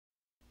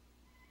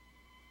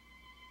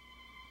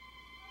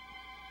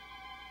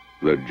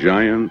the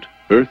giant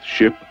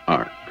Earthship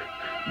Ark,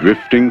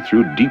 drifting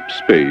through deep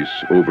space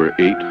over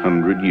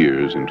 800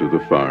 years into the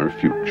far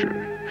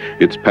future.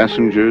 Its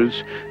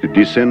passengers, the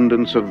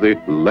descendants of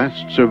the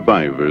last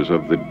survivors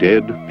of the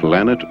dead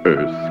planet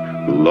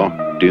Earth,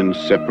 locked in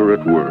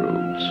separate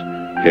worlds,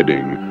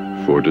 heading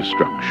for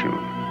destruction.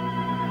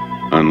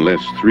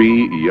 Unless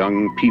 3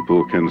 young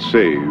people can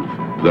save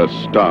the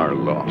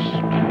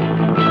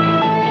Starlost.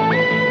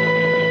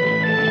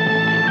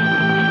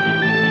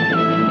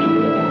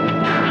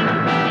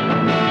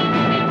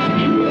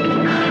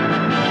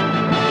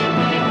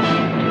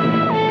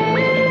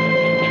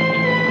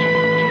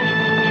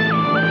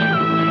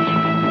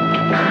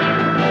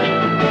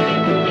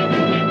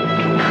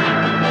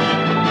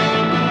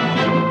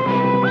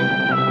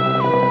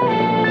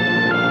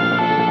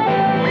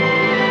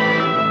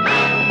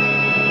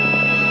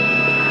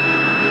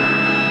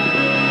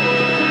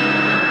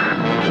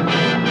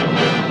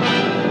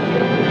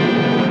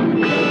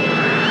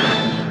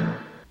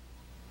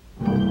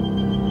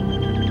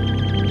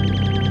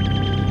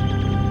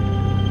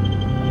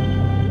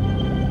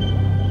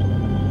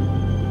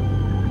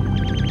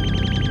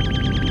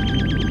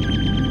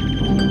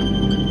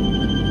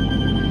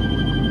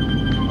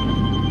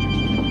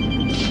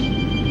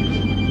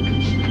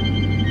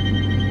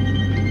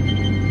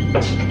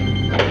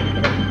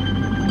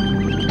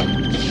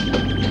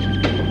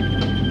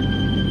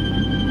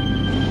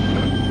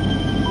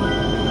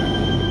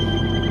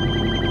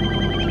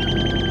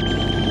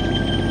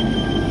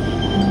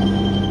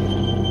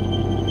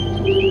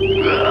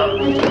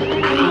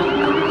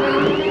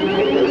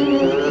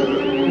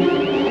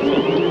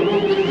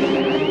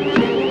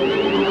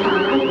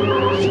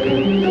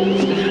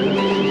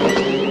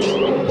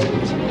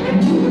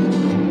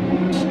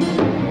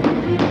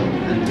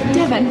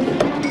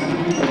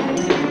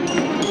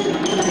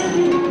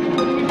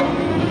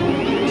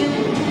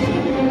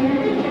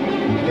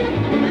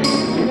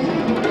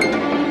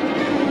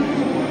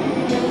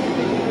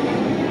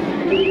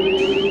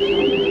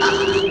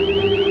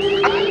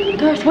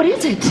 What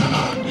is it?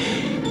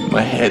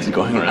 My head's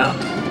going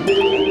around.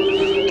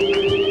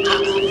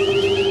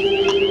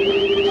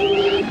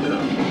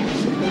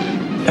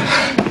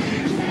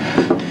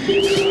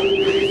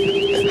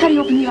 How do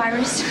you open the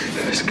iris?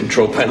 There's a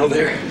control panel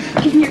there.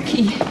 Give me your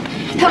key.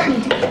 Help me.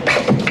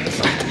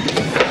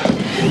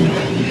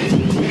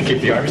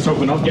 Keep the iris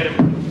open, I'll get it.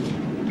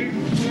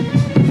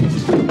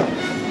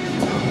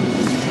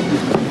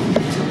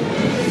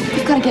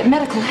 We've got to get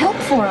medical help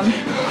for him.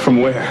 From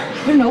where?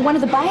 I don't know, one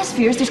of the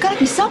biospheres. There's got to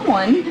be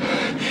someone.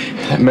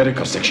 That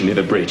medical section near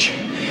the bridge.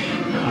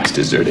 Oh, it's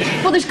deserted.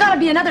 Well, there's got to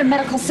be another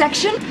medical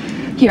section.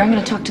 Here, I'm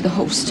going to talk to the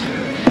host.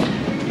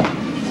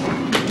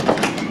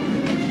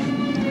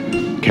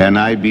 Can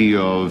I be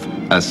of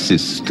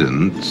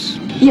assistance?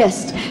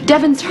 Yes,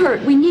 Devon's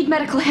hurt. We need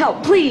medical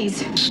help,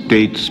 please.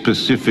 State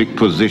specific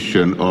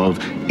position of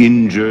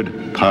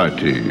injured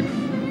party.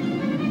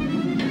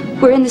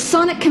 We're in the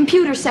sonic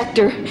computer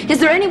sector. Is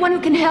there anyone who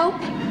can help?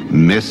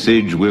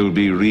 Message will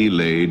be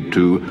relayed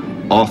to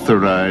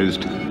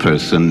authorized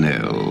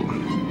personnel.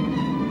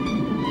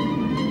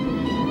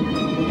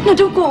 No,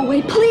 don't go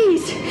away,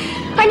 please.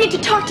 I need to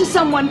talk to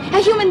someone,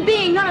 a human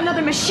being, not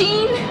another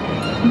machine.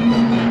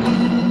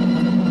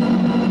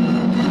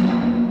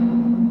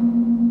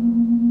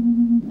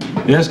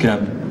 Yes,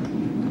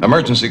 Captain.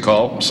 Emergency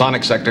call,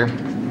 sonic sector.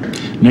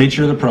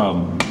 Nature of the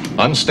problem.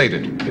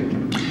 Unstated.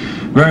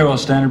 Very well,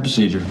 standard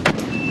procedure.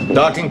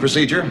 Docking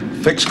procedure,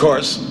 fixed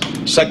course.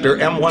 Sector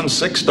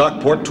M16,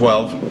 dock port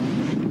 12.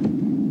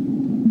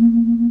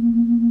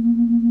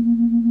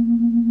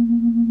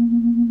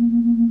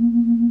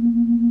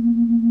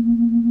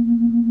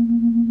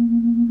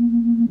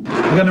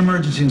 We got an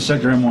emergency in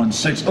Sector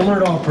M16.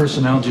 Alert all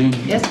personnel, Gene.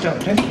 Yes,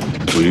 Doctor.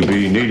 Will you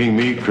be needing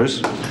me,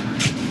 Chris?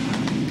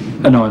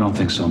 No, I don't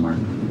think so,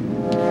 Martin.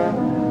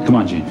 Come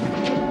on, Gene.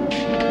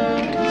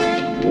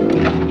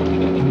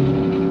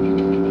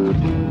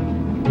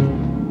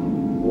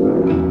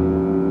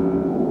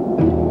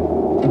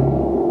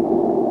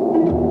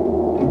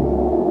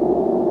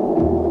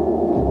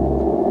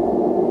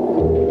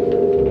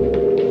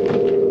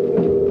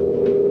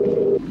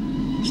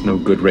 It's no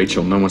good,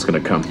 Rachel. No one's gonna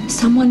come.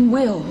 Someone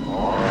will.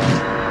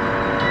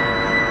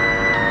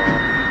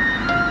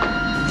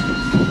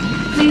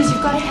 Please,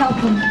 you've got to help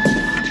him.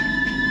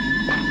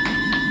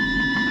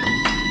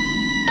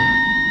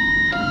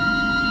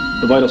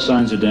 The vital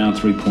signs are down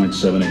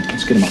 3.78.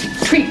 Let's get him up.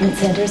 Treatment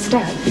center,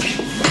 start.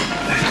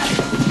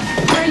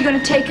 Where are you going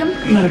to take him?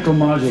 Medical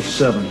module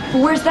 7.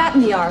 Well, where's that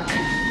in the Ark?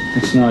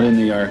 It's not in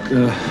the Ark.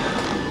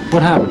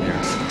 What happened here?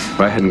 If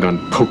I hadn't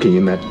gone poking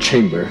in that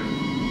chamber,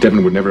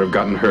 Devon would never have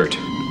gotten hurt.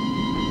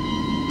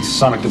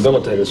 Sonic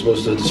debilitator is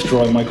supposed to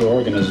destroy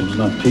microorganisms,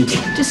 not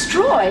people.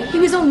 Destroy? He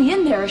was only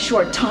in there a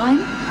short time.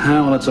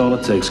 Ah, well, that's all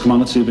it takes. Come on,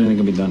 let's see if anything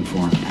can be done for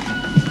him.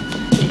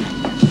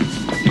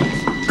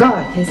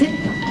 Garth, is it?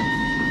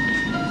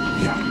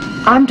 Yeah.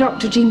 I'm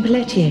Dr. Jean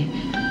Pelletier.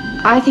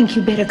 I think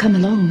you better come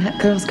along. That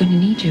girl's going to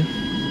need you.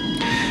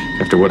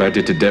 After what I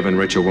did to Devon,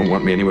 Rachel won't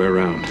want me anywhere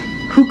around.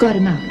 Who got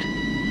him out?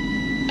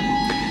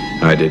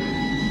 I did.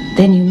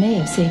 Then you may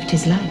have saved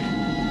his life.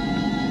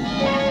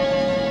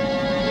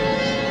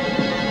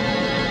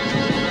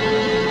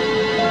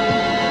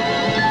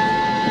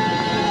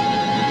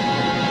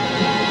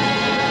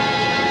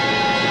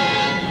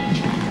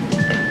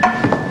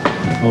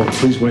 Oh,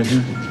 please wait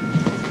here.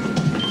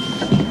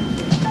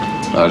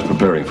 I was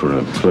preparing for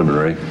a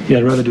preliminary. Yeah,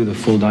 I'd rather do the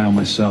full dial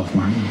myself,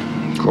 Martin.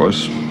 Of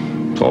course,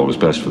 it's always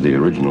best for the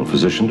original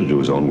physician to do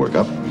his own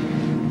workup.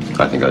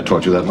 I think I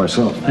taught you that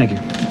myself. Thank you.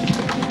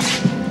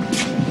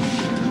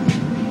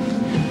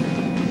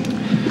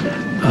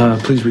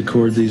 Please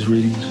record these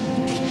readings.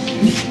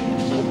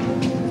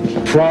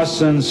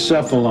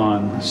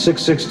 Prosencephalon,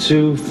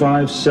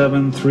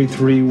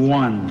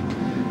 662-57331.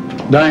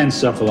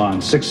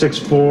 Diencephalon,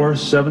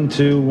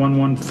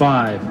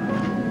 664-72115.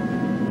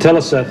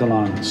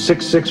 Telecephalon,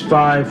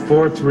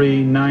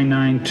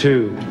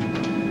 665-43992.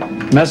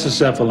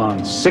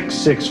 Mesocephalon,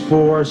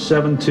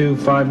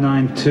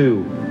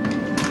 664-72592.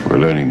 We're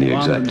learning the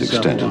exact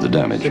extent of the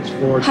damage.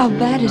 How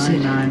bad is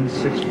it?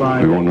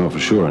 We won't know for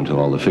sure until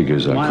all the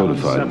figures are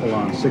codified.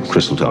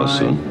 Chris will tell us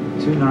soon.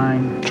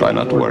 Try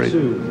not to worry.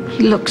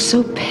 He looks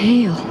so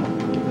pale.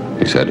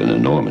 He's had an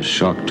enormous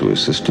shock to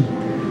his system.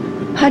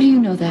 How do you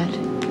know that?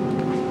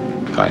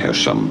 I have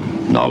some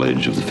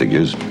knowledge of the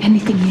figures.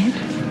 Anything yet?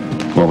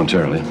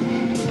 Momentarily.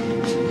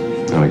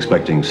 I'm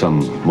expecting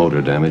some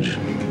motor damage,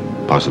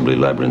 possibly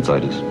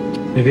labyrinthitis.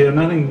 If you have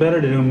nothing better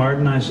to do,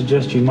 Martin, I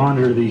suggest you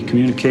monitor the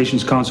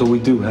communications console. We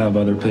do have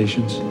other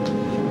patients.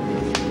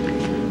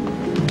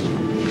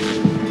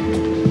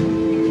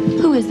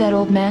 Who is that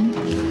old man?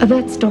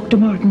 That's Dr.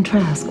 Martin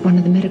Trask, one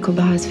of the medical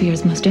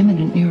biosphere's most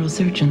eminent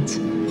neurosurgeons.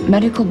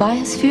 Medical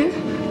biosphere?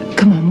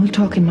 Come on, we'll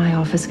talk in my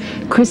office.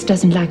 Chris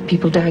doesn't like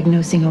people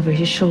diagnosing over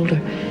his shoulder.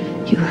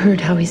 You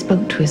heard how he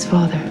spoke to his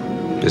father.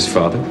 His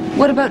father?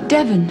 What about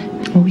Devon?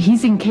 Oh,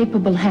 he's in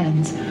capable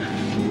hands.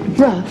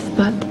 Rough,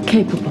 but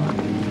capable.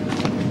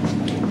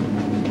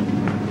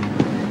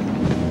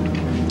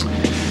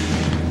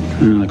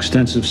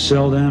 Extensive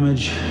cell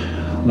damage,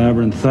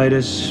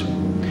 labyrinthitis,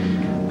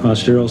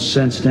 postural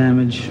sense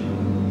damage.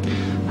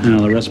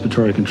 The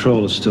respiratory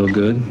control is still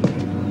good.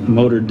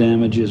 Motor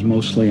damage is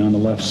mostly on the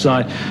left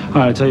side. All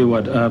right, I tell you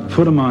what,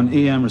 put him on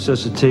EM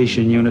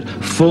resuscitation unit,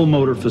 full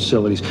motor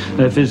facilities.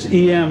 If his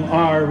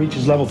EMR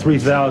reaches level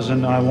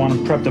 3000, I want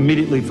him prepped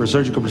immediately for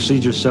surgical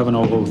procedure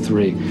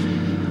 7003.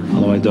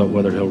 Although I doubt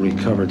whether he'll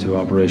recover to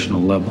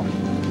operational level.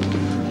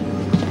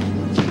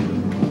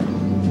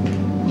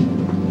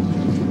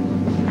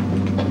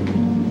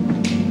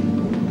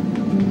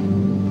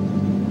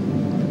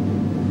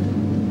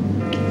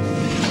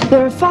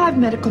 There are 5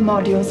 medical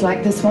modules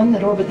like this one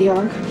that orbit the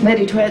Ark,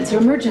 ready to answer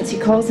emergency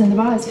calls in the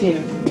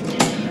biosphere.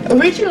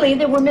 Originally,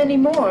 there were many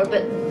more,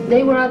 but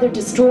they were either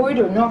destroyed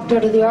or knocked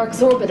out of the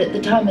Ark's orbit at the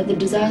time of the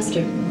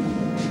disaster.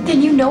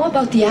 Then you know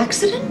about the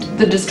accident?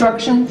 The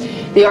destruction,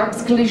 the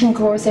Ark's collision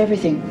course,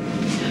 everything.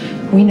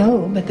 We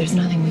know, but there's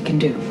nothing we can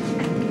do.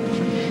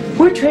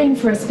 We're trained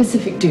for a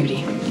specific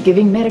duty,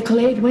 giving medical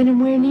aid when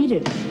and where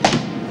needed.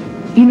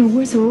 You know,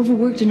 we're so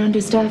overworked and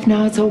understaffed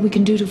now, it's all we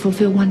can do to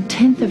fulfill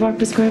 1/10 of our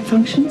prescribed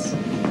functions.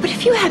 But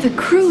if you have a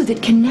crew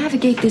that can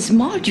navigate this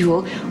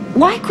module,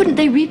 why couldn't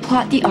they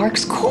replot the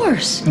Ark's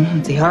course?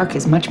 The Ark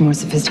is much more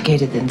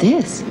sophisticated than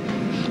this.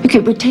 Look,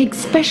 it would take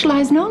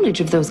specialized knowledge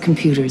of those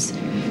computers.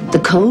 The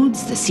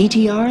codes, the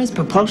CTRs,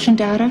 propulsion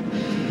data.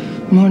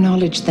 More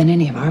knowledge than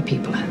any of our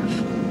people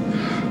have.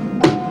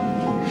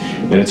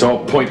 And it's all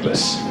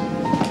pointless.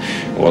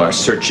 All our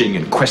searching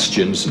and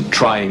questions and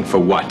trying for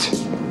what?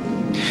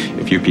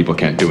 If you people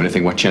can't do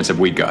anything, what chance have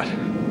we got?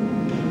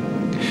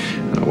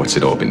 What's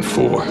it all been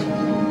for?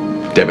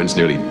 Devon's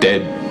nearly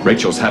dead.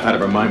 Rachel's half out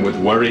of her mind with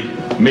worry.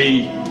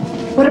 Me?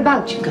 What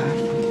about you, Garth?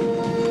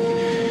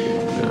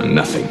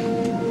 Nothing.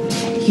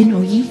 You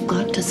know, you've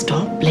got to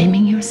stop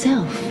blaming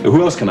yourself.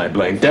 Who else can I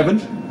blame?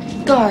 Devon?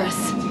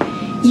 Garth,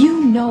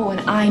 you know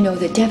and I know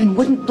that Devon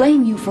wouldn't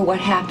blame you for what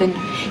happened.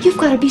 You've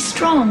got to be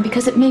strong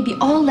because it may be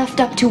all left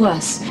up to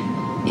us.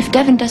 If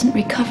Devon doesn't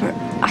recover,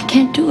 I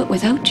can't do it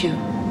without you.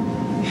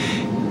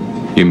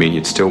 You mean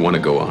you'd still want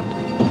to go on?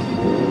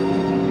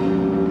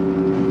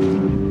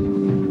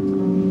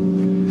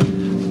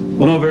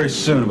 We'll know very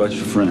soon about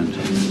your friend.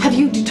 Have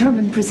you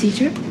determined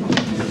procedure?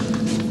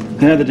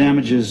 Yeah, the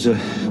damage is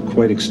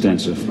quite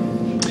extensive.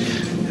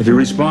 If he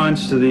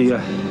responds to the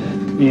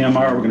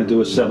EMR, we're going to do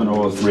a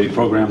 7003,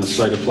 program the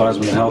cytoplasm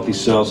of the healthy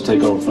cells,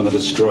 take over from the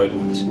destroyed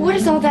ones. What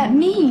does all that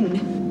mean?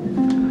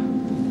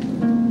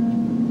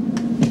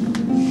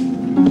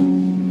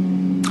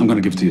 I'm going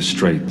to give it to you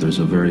straight. There's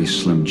a very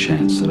slim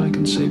chance that I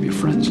can save your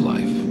friend's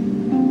life.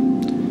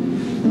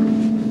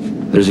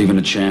 There's even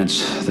a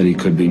chance that he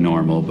could be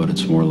normal, but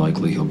it's more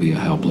likely he'll be a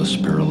helpless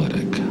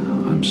paralytic.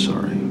 I'm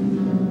sorry.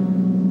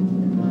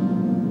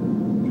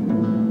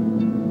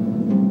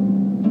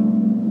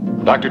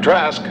 Dr.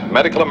 Trask,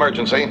 medical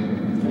emergency.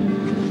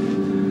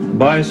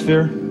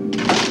 Biosphere?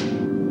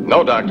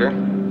 No, doctor.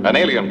 An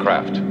alien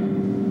craft.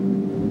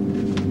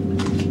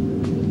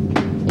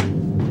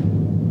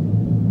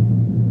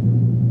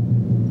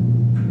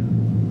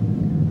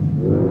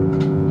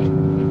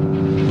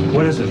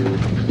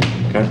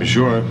 Can't be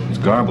sure. It's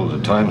garbled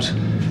at times.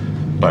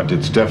 But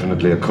it's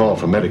definitely a call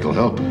for medical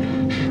help.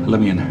 Let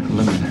me in.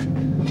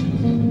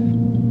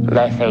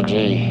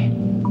 Lethargy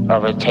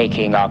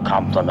overtaking our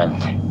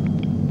complement.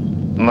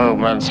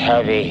 Movements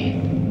heavy.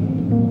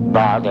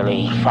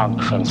 Bodily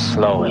function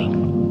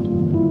slowing.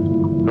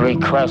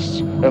 Request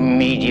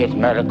immediate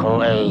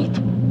medical aid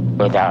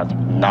without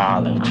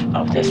knowledge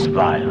of this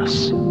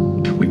virus.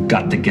 We've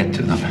got to get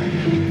to them.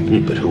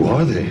 But who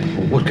are they?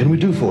 What can we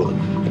do for them?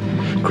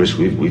 Chris,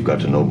 we've got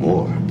to know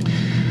more.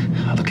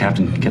 The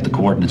captain can get the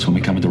coordinates when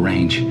we come into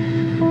range.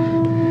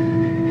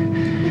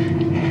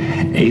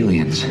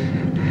 Aliens.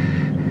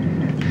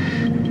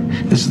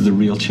 This is the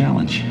real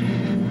challenge.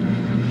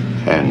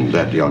 And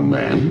that young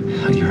man?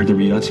 You heard the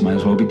readouts, he might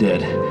as well be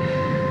dead.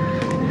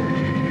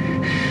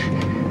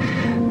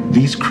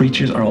 These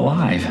creatures are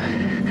alive.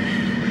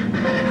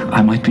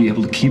 I might be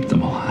able to keep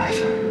them alive.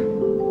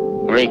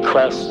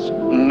 Request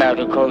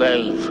medical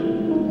aid.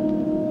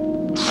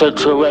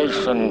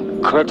 Situation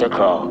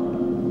critical.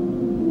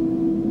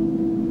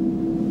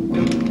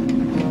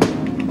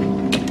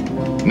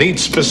 Need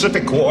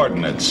specific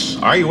coordinates.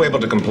 Are you able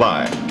to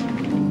comply?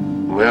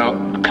 Will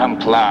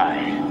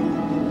comply.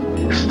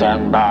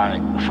 Stand by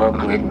for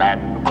grid map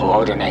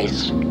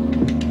coordinates.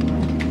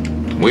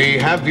 We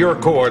have your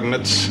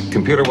coordinates.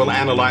 Computer will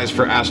analyze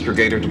for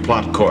astrogator to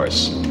plot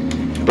course.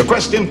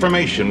 Request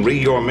information. Re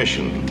your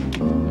mission.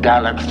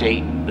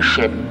 Galaxy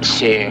ship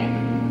Seer.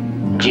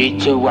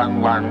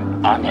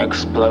 G211 on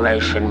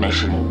exploration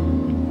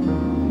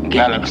mission.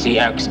 Galaxy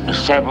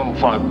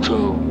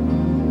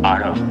X742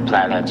 out of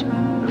planet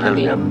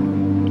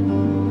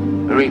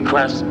William.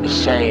 Request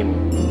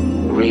same.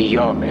 Re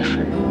your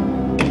mission.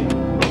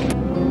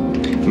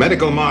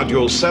 Medical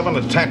Module 7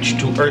 attached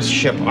to Earth's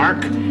ship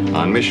Ark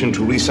on mission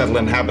to resettle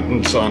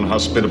inhabitants on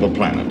hospitable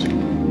planet.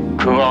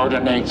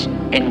 Coordinates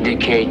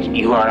indicate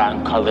you are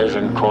on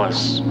collision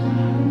course.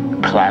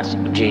 Class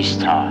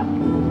G-star.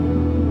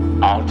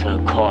 Alter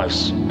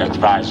course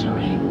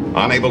advisory.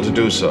 Unable to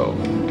do so.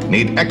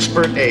 Need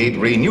expert aid,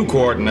 renew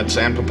coordinates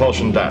and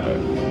propulsion data.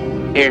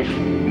 If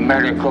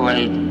medical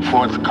aid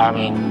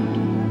forthcoming,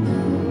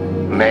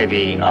 may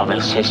be of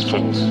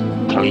assistance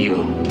to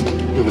you.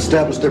 We've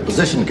established their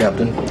position,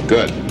 Captain.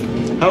 Good.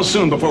 How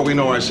soon before we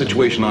know our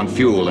situation on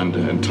fuel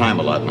and time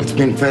allotment? It's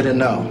being fed in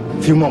now.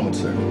 A few moments,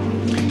 sir.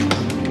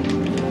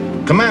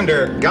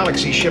 Commander,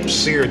 Galaxy Ship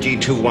Seer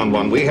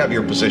G211, we have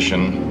your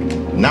position.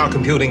 Now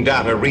computing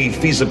data,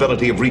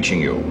 feasibility of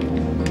reaching you.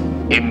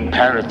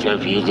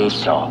 Imperative you do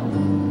so.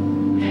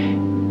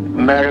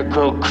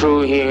 Medical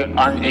crew here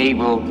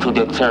unable to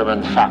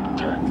determine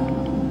factor.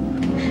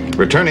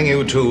 Returning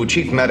you to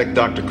Chief Medic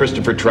Dr.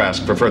 Christopher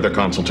Trask for further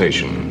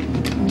consultation.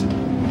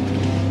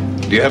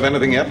 Do you have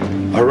anything yet?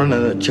 I'll run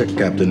a check,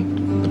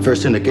 Captain. The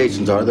first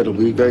indications are that it'll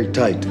be very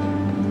tight.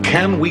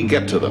 Can we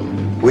get to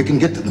them? We can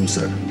get to them,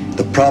 sir.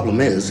 The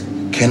problem is,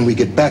 can we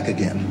get back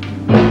again?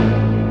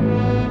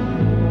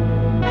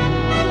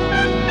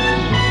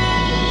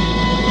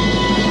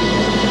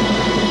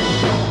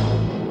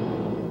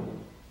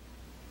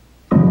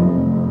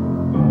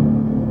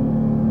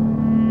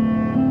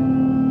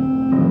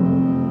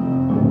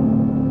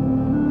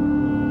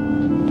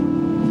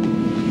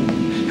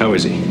 How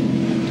is he?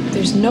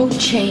 There's no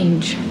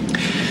change.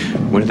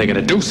 When are they going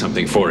to do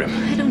something for him?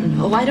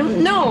 I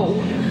don't know.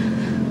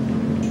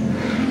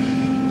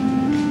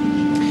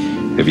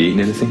 Have you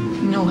eaten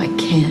anything? No, I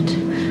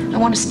can't. I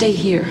want to stay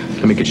here.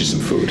 Let me get you some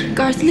food.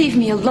 Garth, leave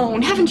me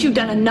alone. Haven't you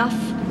done enough?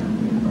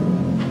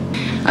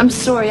 I'm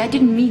sorry, I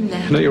didn't mean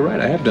that. No, you're right.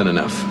 I have done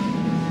enough.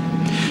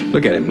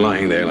 Look at him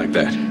lying there like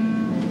that.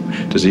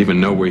 Does he even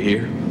know we're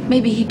here?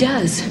 Maybe he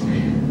does.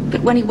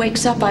 But when he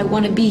wakes up, I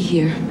want to be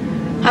here.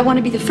 I want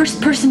to be the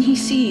first person he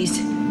sees.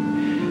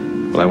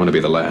 Well, I want to be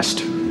the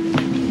last.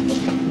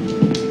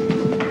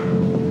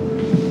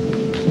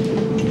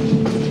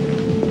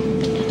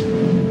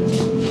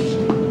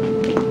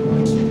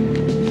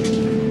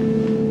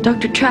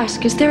 Dr.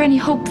 Trask, is there any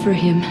hope for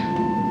him?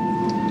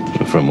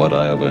 From what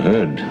I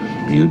overheard,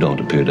 you don't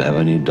appear to have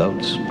any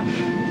doubts.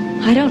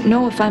 I don't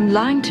know if I'm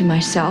lying to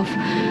myself,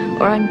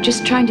 or I'm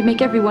just trying to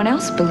make everyone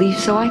else believe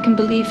so I can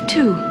believe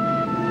too.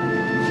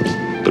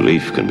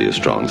 Belief can be a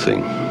strong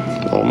thing,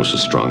 almost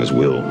as strong as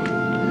will.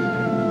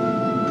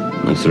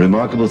 That's the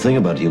remarkable thing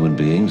about human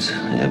beings.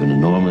 They have an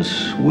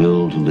enormous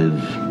will to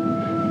live.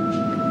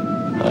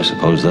 I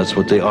suppose that's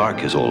what the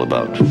Ark is all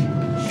about.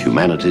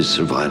 Humanity's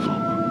survival.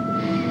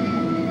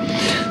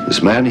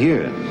 This man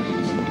here,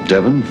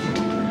 Devon,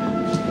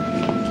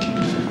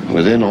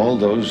 within all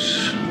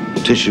those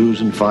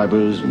tissues and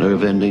fibers,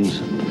 nerve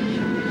endings,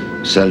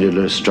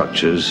 cellular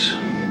structures,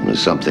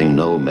 there's something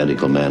no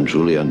medical man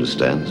truly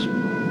understands.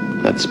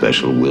 That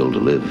special will to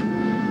live.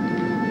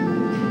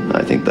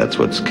 I think that's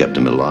what's kept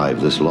him alive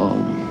this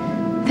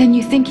long. Then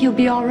you think he'll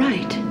be all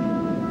right?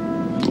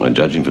 Well,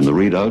 judging from the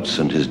readouts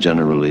and his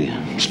generally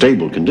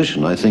stable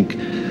condition, I think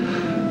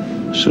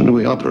the sooner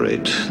we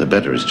operate, the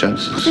better his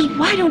chances. Then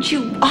why don't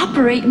you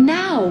operate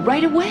now,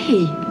 right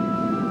away?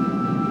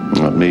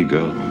 Not me,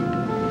 girl.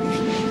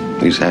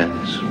 These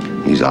hands,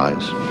 these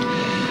eyes.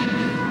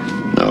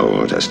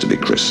 No, it has to be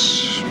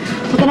Chris.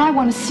 Well, then I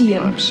want to see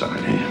him. I'm sorry.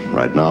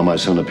 Right now, my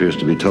son appears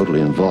to be totally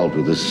involved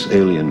with this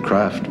alien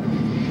craft.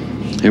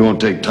 He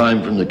won't take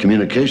time from the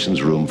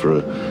communications room for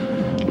a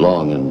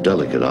long and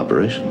delicate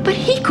operation. But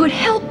he could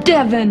help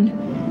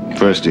Devin.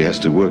 First, he has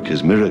to work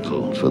his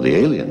miracle for the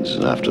aliens,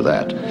 and after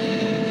that,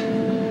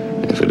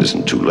 if it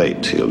isn't too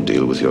late, he'll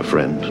deal with your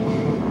friend.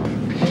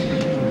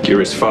 You're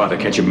his father.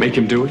 Can't you make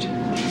him do it?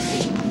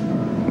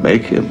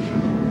 Make him?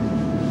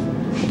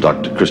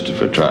 Dr.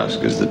 Christopher Trask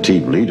is the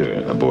team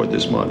leader aboard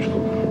this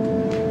module.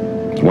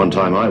 One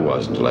time I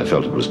was, until I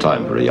felt it was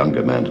time for a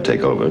younger man to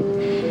take over.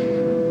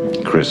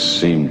 Chris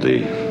seemed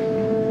the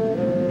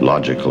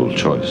logical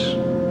choice.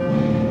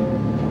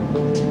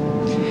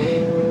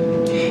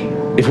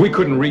 If we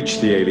couldn't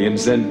reach the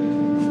aliens, then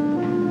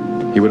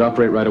he would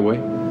operate right away?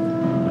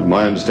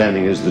 My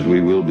understanding is that we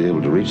will be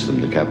able to reach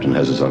them. The captain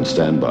has us on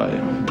standby,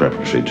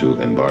 preparatory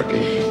to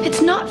embarking.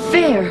 It's not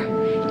fair.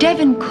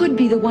 Devin could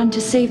be the one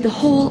to save the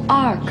whole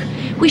Ark.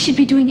 We should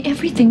be doing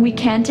everything we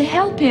can to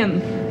help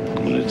him.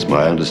 Well, it's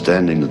my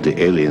understanding that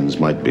the aliens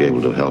might be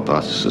able to help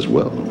us as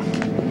well.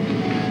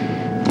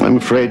 I'm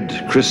afraid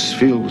Chris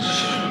feels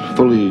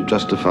fully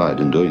justified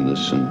in doing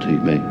this, and he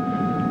may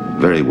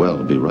very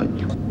well be right.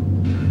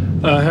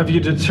 Have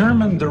you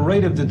determined the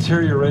rate of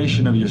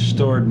deterioration of your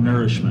stored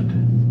nourishment?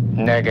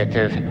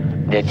 Negative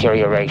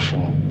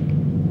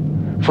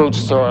deterioration. Food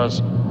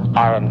stores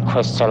are in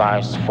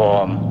crystallized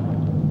form.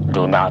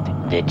 Do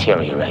not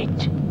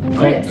deteriorate.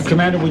 Chris,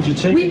 Commander, would you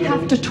take... we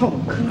have to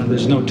talk.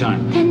 There's no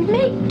time. Then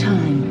make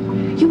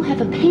time. You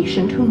have a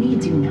patient who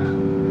needs you now.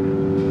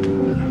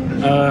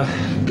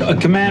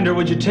 Commander,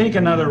 would you take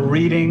another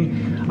reading?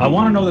 I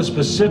want to know the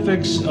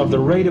specifics of the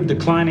rate of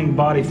declining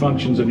body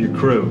functions of your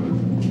crew.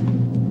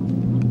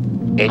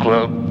 It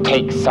will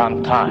take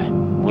some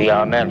time. We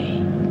are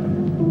many.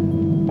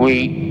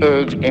 We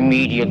urge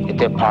immediate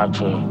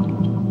departure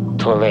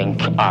to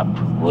link up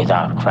with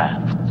our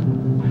craft.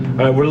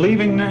 We're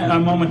leaving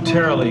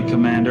momentarily,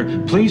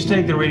 Commander. Please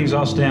take the readings.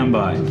 I'll stand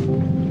by.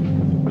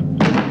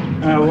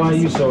 Why are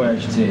you so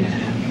agitated?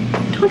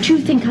 Don't you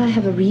think I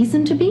have a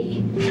reason to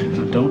be?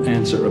 Don't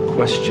answer a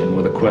question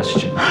with a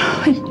question.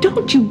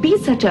 Don't you be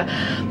such an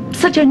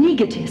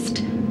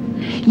egotist.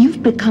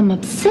 You've become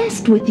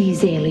obsessed with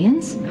these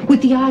aliens,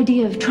 with the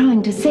idea of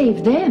trying to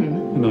save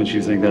them. Don't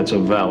you think that's a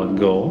valid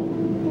goal?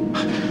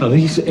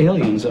 These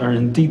aliens are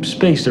in deep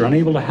space. They're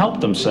unable to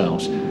help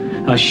themselves.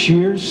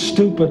 Sheer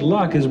stupid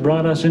luck has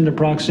brought us into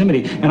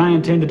proximity, and I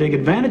intend to take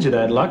advantage of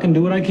that luck and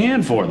do what I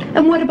can for them.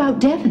 And what about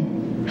Devin?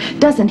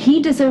 Doesn't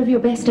he deserve your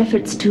best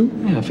efforts too?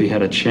 Yeah, if he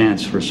had a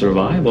chance for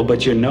survival,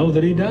 but you know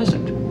that he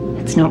doesn't.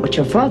 It's not what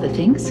your father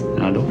thinks.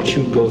 Now, don't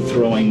you go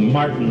throwing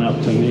Martin up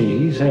to me.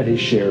 He's had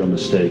his share of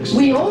mistakes.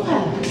 We all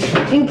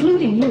have,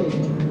 including you.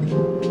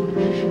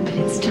 But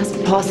it's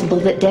just possible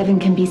that Devin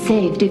can be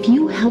saved if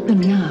you help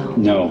him now.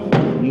 No.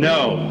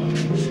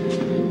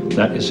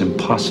 That is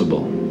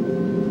impossible.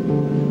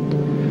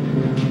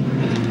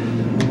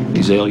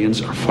 These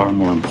aliens are far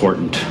more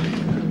important.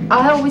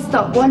 I always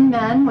thought one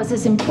man was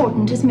as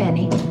important as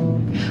many.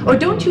 Or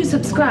don't you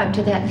subscribe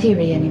to that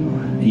theory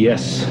anymore?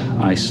 Yes,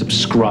 I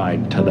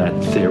subscribe to that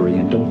theory,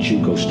 and don't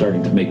you go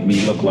starting to make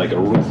me look like a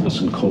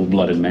ruthless and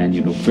cold-blooded man.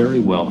 You know very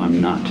well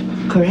I'm not.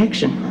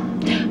 Correction.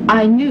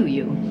 I knew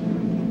you.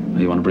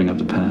 You want to bring up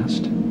the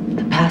past?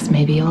 The past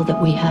may be all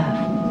that we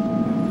have.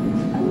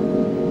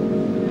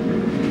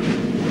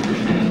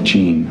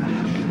 Jean,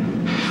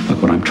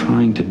 look what I'm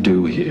trying to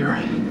do here.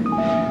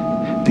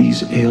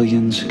 These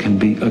aliens can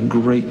be a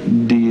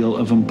great deal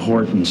of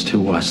importance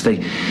to us.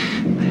 They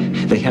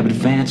have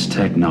advanced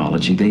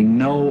technology. They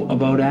know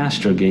about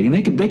astrogating.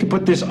 They could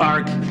put this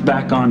Ark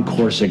back on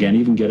course again,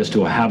 even get us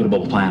to a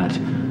habitable planet.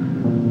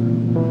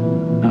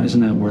 Now,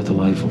 isn't that worth the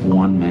life of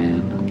one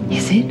man?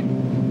 Is it?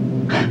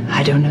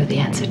 I don't know the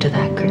answer to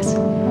that, Chris.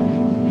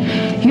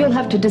 You'll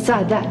have to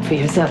decide that for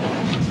yourself.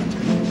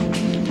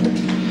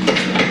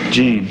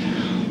 Jean,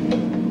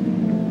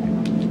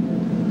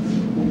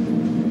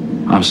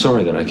 I'm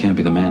sorry that I can't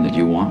be the man that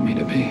you want me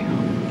to be.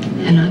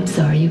 And I'm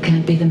sorry you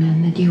can't be the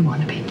man that you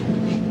want to be.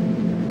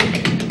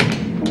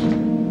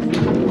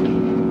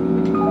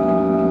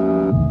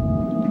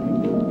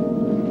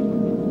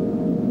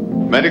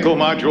 Medical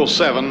Module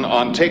 7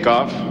 on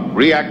takeoff.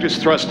 Reactors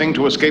thrusting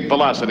to escape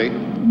velocity.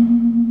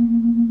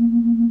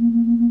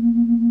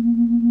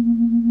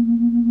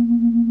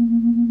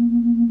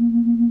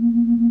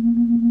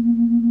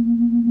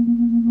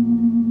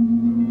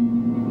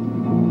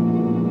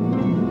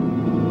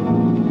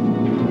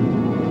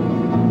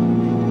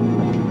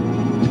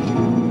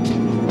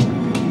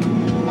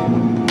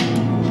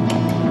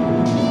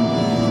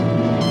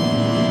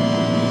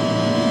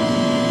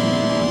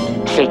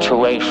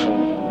 Situation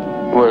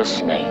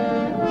worsening.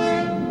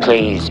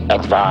 Please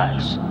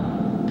advise.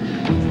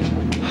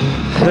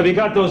 Have you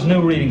got those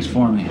new readings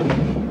for me?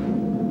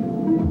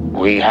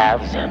 We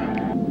have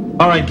them.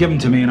 All right, give them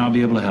to me and I'll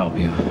be able to help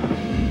you.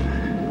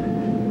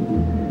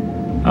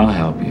 I'll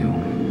help you.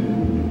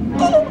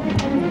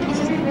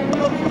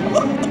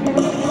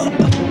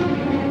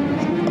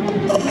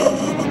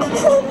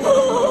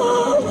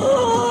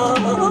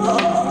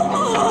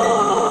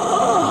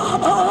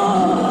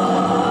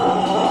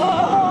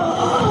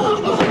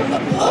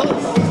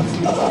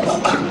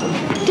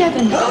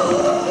 Devin.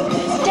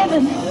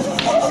 Devin.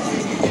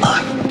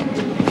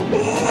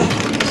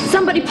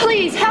 Somebody,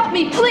 please, help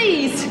me,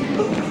 please.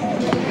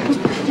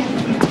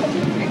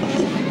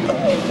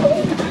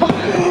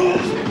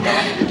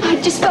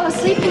 I just fell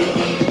asleep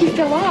and he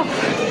fell off.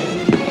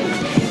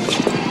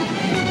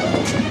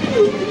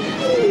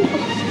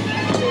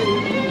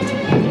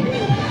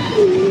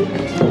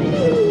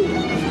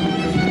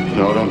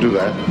 No, don't do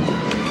that.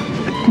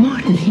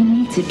 Martin, he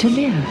needs it to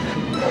live.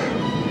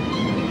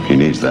 He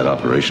needs that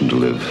operation to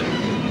live.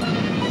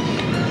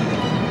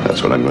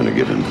 That's what I'm going to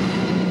give him.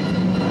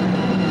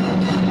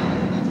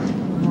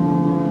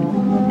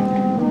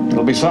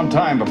 It'll be some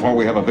time before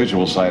we have a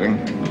visual sighting,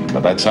 but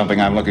that's something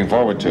I'm looking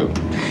forward to.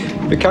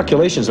 The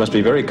calculations must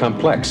be very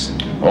complex.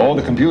 Oh,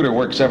 the computer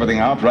works everything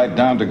out right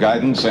down to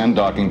guidance and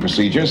docking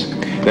procedures.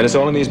 Then it's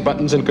all in these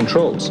buttons and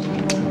controls.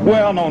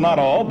 Well, no, not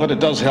all, but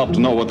it does help to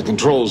know what the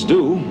controls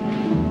do.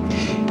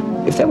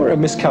 If there were a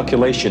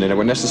miscalculation and it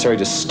were necessary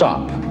to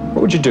stop,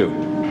 what would you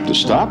do? To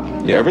stop?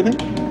 Yeah. Everything?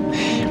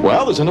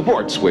 Well, there's an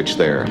abort switch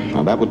there.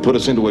 Now, that would put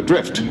us into a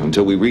drift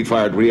until we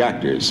refired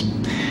reactors.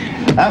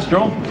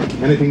 Astro,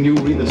 anything new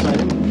read the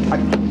sighting?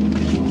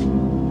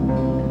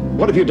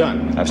 What have you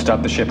done? I've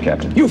stopped the ship,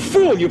 Captain. You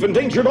fool! You've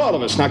endangered all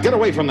of us. Now get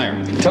away from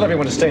there. Tell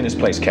everyone to stay in his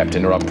place,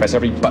 Captain, or I'll press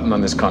every button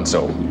on this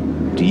console.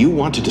 Do you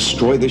want to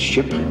destroy this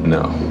ship?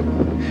 No.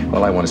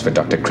 All I want is for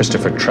Dr.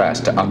 Christopher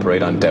Trask to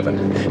operate on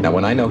Devon. Now,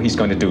 when I know he's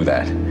going to do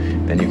that,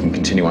 then you can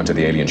continue on to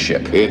the alien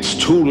ship. It's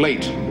too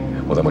late.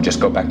 Well, then we'll just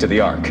go back to the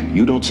Ark.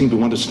 You don't seem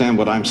to understand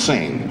what I'm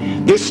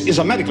saying. This is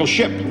a medical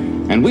ship,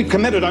 and we've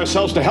committed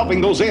ourselves to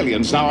helping those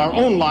aliens. Now, our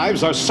own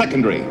lives are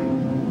secondary.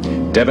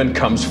 Devon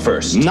comes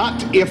first.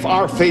 Not if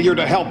our failure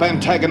to help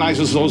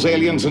antagonizes those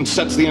aliens and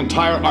sets the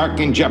entire Ark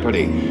in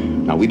jeopardy.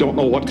 Now, we don't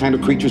know what kind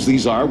of creatures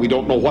these are. We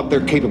don't know what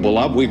they're capable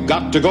of. We've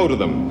got to go to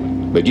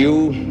them. But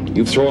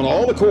you've thrown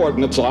all the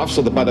coordinates off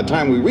so that by the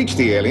time we reach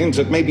the aliens,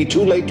 it may be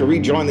too late to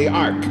rejoin the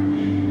Ark.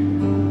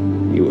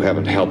 You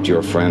haven't helped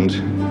your friend.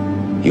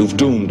 You've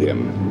doomed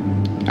him.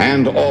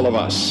 And all of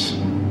us.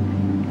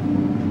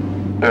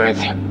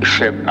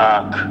 Earthship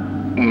Ark,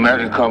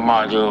 Medical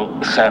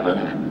Module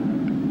 7.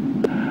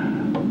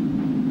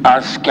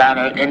 Our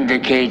scanner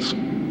indicates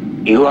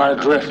you are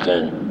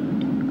drifting.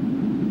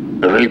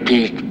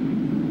 Repeat,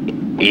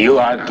 you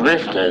are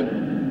drifting.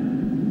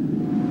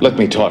 Let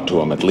me talk to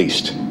him at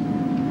least.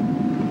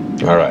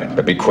 All right,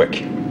 but be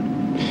quick.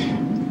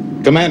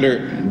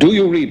 Commander, do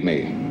you read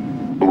me?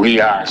 We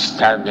are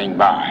standing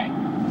by.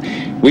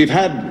 We've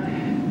had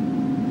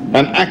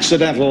an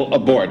accidental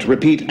abort.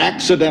 Repeat,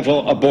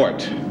 accidental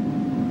abort.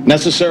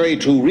 Necessary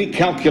to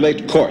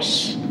recalculate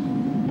course.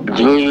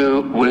 Do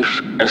you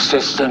wish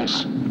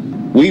assistance?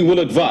 We will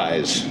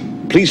advise.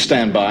 Please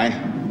stand by.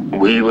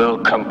 We will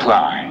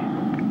comply.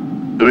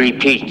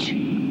 Repeat.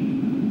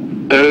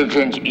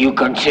 Urgent you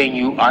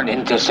continue on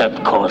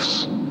intercept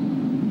course.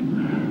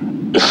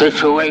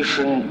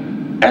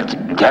 Situation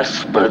at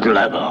desperate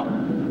level.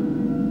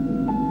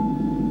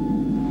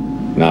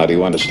 Now, do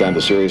you understand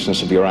the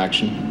seriousness of your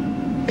action?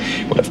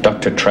 Well, if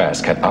Dr.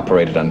 Trask had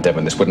operated on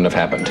Devon, this wouldn't have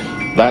happened.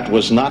 That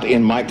was not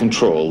in my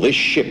control. This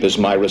ship is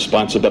my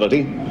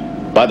responsibility.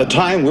 By the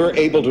time we're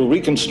able to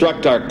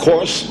reconstruct our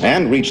course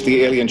and reach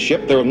the alien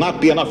ship, there will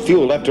not be enough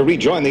fuel left to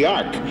rejoin the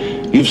Ark.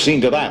 You've seen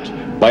to that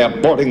by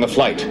aborting the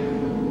flight.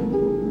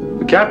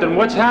 Captain,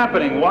 what's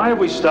happening? Why have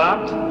we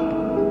stopped?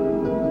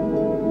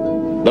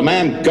 The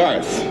man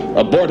Garth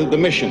aborted the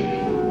mission.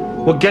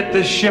 Well, get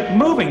this ship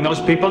moving.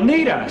 Those people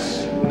need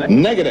us.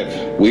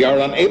 Negative. We are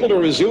unable to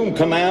resume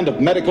command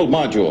of medical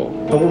module.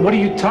 Well, what are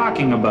you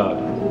talking about?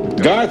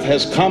 Garth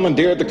has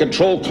commandeered the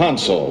control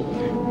console.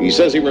 He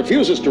says he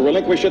refuses to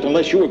relinquish it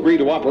unless you agree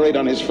to operate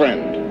on his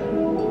friend.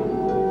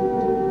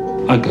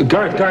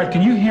 Garth,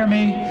 can you hear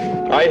me?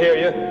 I hear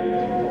you.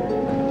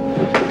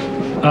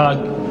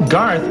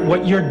 Garth,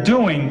 what you're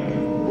doing,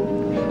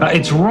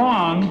 it's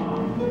wrong.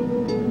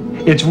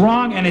 It's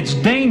wrong and it's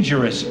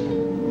dangerous.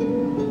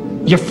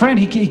 Your friend,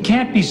 he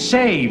can't be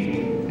saved.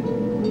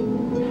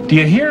 Do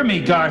you hear me,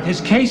 Garth?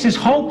 His case is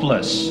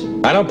hopeless.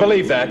 I don't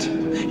believe that.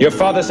 Your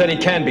father said he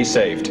can be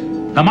saved.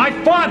 Now, my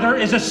father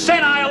is a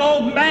senile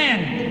old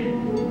man.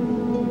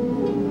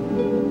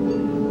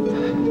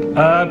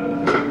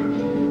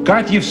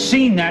 Garth, you've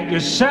seen that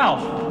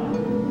yourself.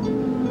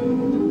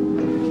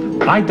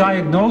 I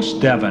diagnosed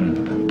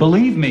Devon.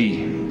 Believe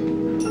me,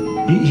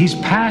 he's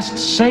past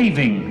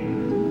saving.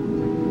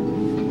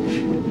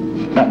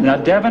 Now,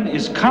 Devon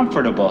is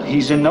comfortable.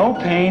 He's in no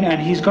pain,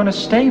 and he's going to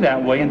stay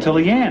that way until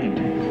the end.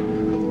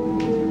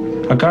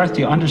 Garth, do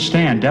you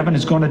understand? Devon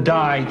is going to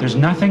die. There's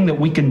nothing that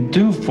we can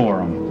do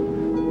for him.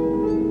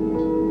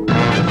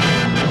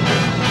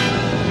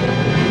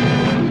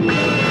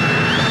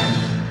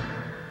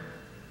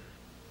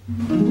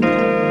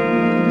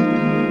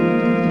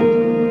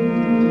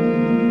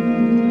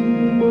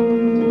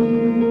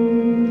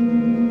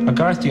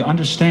 Garth, do you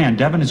understand?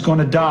 Devon is going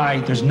to die.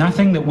 There's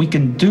nothing that we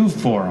can do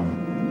for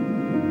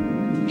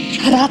him.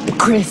 Shut up,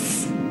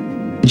 Chris.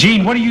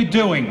 Jean, what are you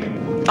doing?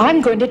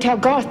 I'm going to tell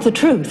Garth the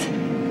truth.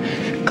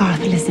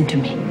 Garth, listen to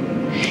me.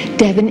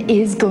 Devon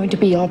is going to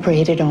be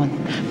operated on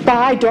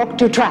by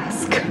Dr.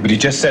 Trask. But he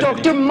just said...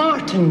 Dr.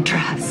 Martin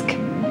Trask.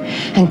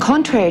 And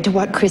contrary to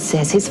what Chris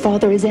says, his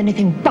father is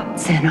anything but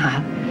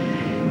senile.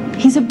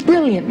 He's a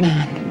brilliant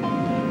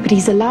man, but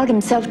he's allowed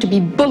himself to be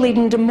bullied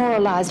and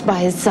demoralized by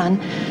his son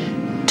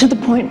to the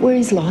point where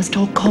he's lost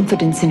all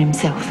confidence in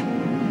himself.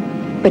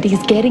 But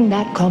he's getting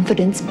that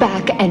confidence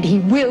back, and he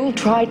will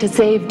try to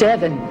save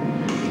Devon.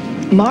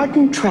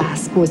 Martin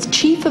Trask was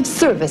chief of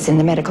service in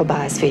the medical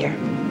biosphere.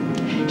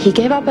 He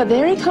gave up a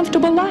very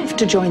comfortable life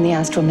to join the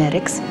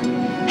Astromedics,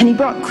 and he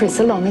brought Chris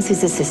along as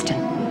his assistant.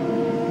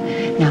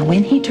 Now,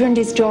 when he turned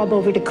his job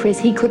over to Chris,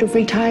 he could have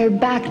retired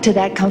back to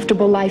that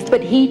comfortable life,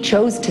 but he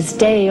chose to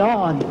stay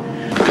on.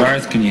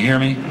 Garth, can you hear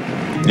me?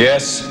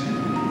 Yes?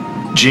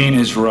 Jean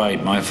is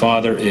right. My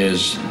father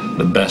is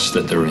the best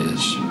that there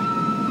is.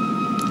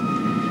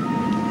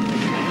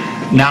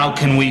 Now,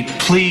 can we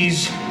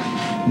please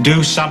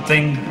do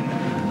something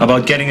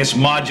about getting this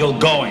module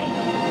going?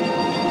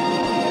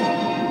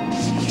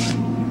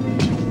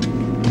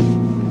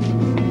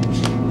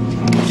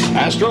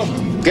 Astro,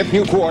 get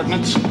new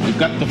coordinates. We've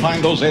got to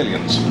find those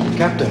aliens.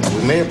 Captain,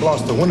 we may have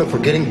lost the window for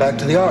getting back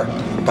to the Ark.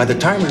 By the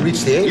time we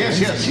reach the aliens...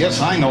 Yes,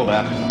 I know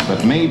that.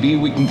 But maybe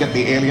we can get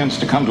the aliens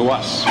to come to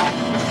us.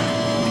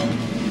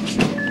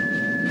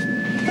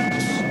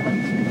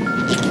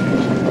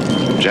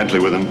 Gently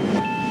with him.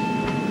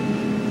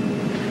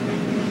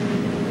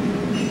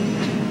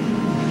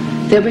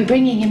 They'll be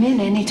bringing him in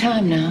any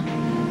time now.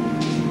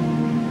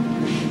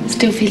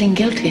 Still feeling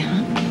guilty,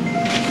 huh?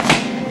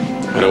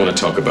 I don't want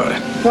to talk about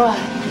it. Why?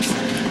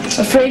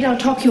 Afraid I'll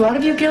talk you out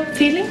of your guilt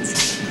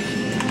feelings?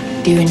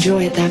 Do you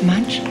enjoy it that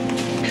much?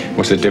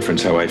 What's the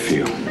difference how I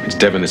feel? It's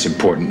Devon that's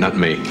important, not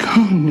me.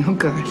 Oh, no,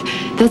 Garth.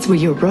 That's where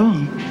you're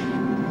wrong.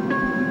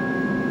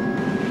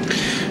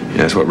 Yeah,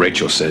 that's what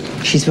Rachel said.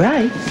 She's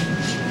right.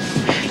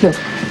 Look,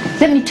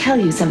 let me tell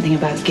you something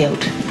about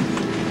guilt.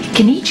 It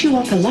can eat you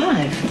up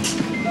alive.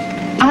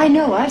 I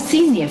know, I've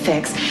seen the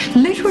effects.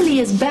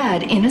 Literally as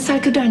bad in a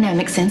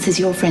psychodynamic sense as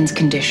your friend's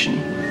condition.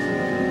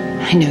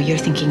 I know you're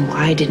thinking,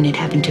 why didn't it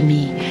happen to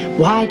me?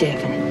 Why,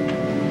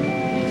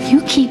 Devon?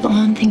 You keep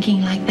on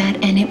thinking like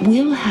that and it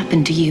will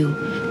happen to you.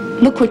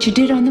 Look what you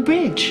did on the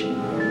bridge.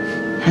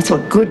 That's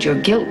what good your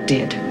guilt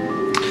did.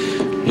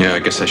 Yeah, I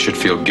guess I should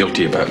feel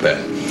guilty about that.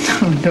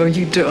 Oh, no,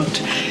 you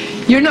don't.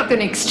 You're not going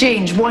to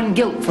exchange one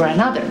guilt for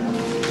another.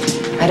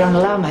 I don't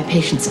allow my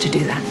patients to do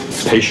that.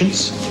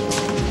 Patience?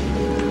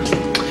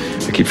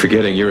 I keep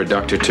forgetting you're a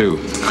doctor, too.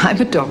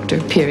 I'm a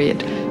doctor,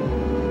 period.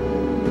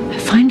 I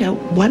find out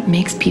what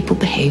makes people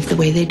behave the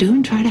way they do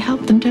and try to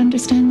help them to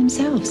understand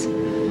themselves.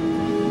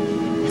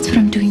 That's what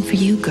I'm doing for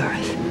you,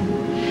 Garth.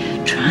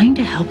 Trying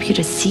to help you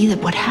to see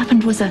that what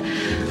happened was a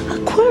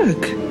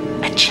quirk,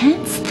 a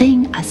chance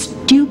thing, a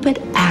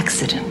stupid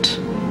accident.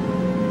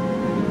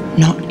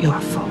 Not your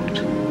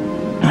fault.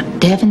 Not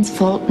Devon's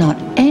fault, not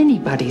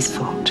anybody's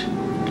fault.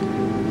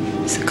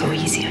 So go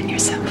easy on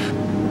yourself.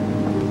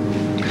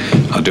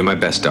 I'll do my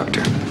best,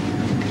 Doctor.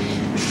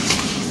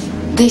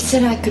 They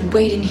said I could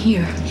wait in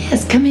here.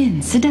 Yes, come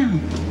in. Sit down.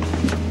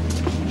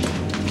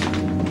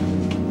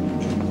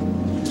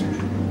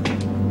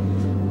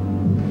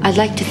 I'd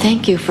like to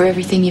thank you for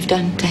everything you've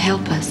done to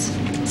help us.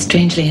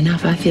 Strangely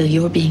enough, I feel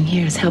your being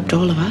here has helped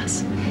all of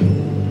us.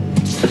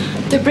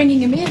 They're bringing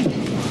him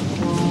in.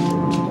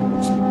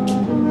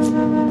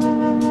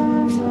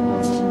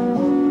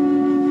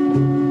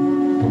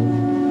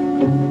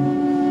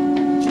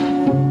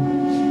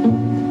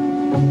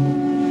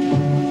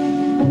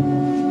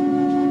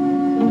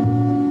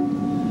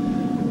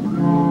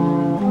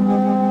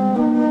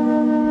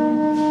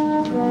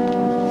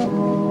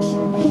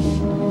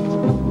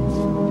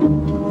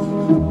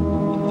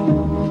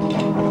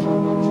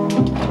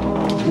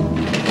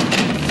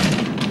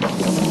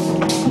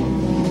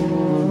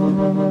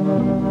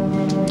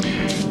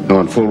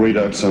 Full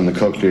readouts on the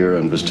cochlear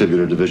and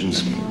vestibular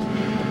divisions.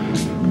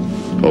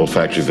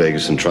 Olfactory,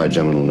 vagus, and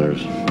trigeminal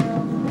nerves.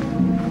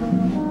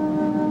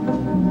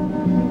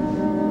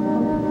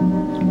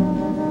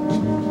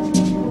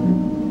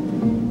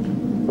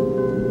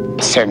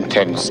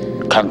 Symptoms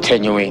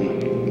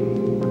continuing.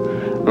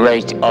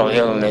 Rate of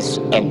illness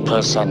in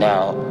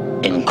personnel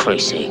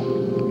increasing.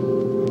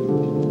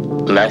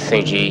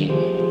 Lethargy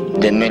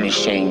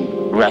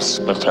diminishing,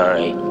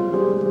 respiratory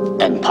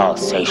and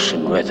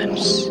pulsation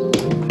rhythms.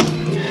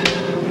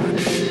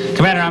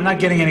 Commander, I'm not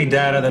getting any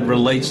data that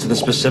relates to the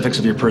specifics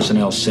of your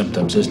personnel's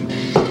symptoms. There's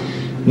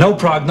no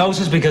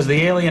prognosis because of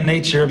the alien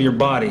nature of your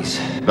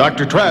bodies.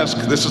 Dr. Trask,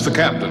 this is the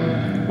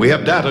captain. We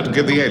have data to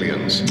give the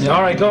aliens. Yeah,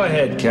 all right, go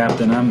ahead,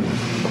 Captain. I'm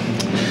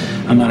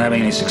not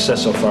having any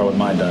success so far with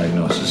my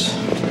diagnosis.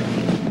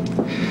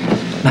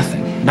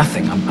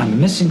 Nothing.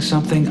 I'm missing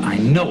something. I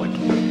know it.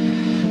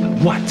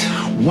 But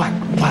what?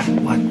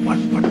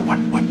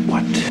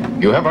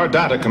 You have our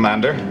data,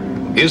 Commander.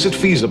 Is it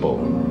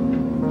feasible?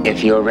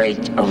 If your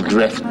rate of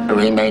drift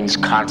remains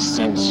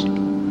constant,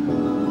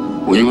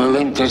 we will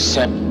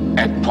intercept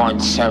at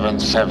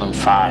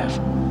 0.775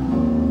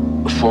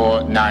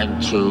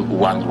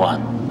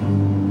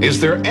 49211. Is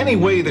there any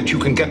way that you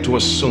can get to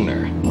us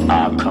sooner?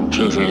 Our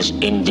computers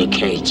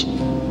indicate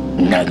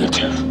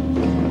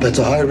negative. That's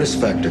a high risk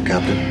factor,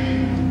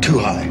 Captain. Too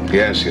high.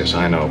 Yes,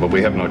 I know, but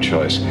we have no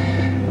choice.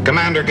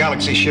 Commander,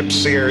 Galaxy Ship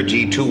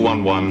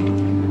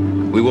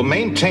CRG-211. We will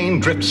maintain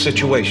drift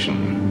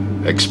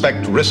situation.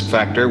 Expect risk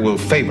factor will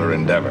favor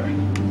Endeavor.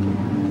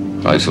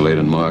 Isolate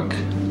and mark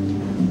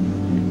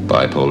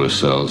bipolar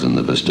cells in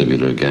the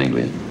vestibular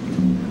ganglia.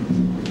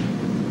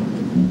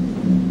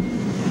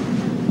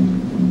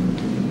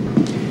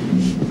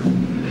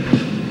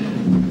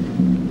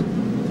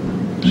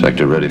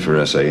 Sector ready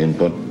for SA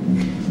input.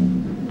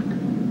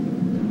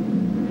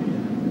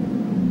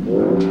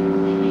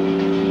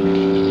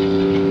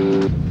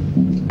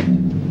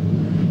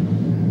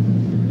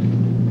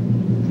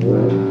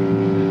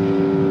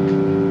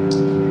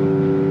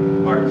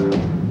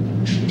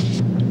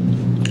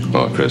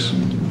 Oh, Chris.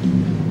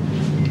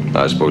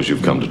 I suppose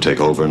you've come to take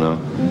over now?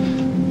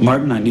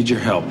 Martin, I need your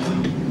help.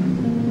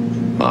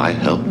 My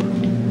help?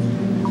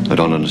 I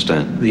don't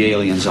understand. The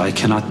aliens, I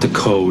cannot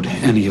decode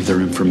any of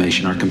their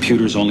information. Our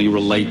computers only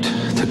relate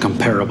to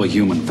comparable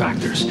human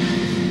factors.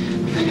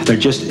 There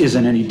just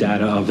isn't any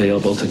data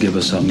available to give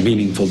us a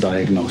meaningful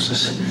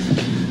diagnosis.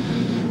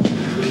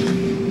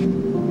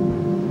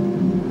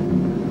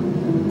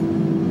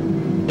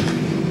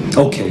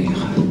 Okay,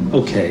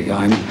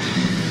 I'm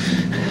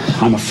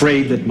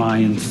afraid that my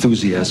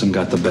enthusiasm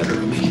got the better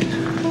of me.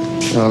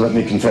 Well, let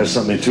me confess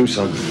something too,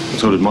 son.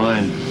 So did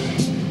mine.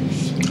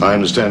 I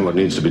understand what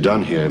needs to be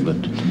done here, but...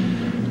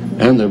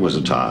 And there was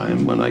a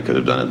time when I could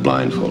have done it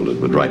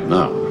blindfolded, but right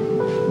now,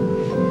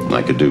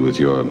 I could do with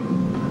your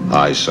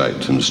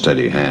eyesight and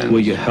steady hand.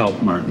 Will you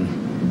help, Martin?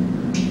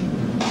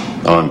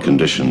 On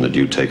condition that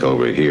you take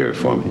over here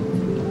for me.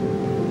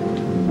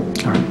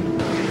 All right.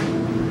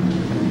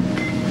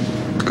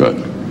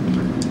 Good.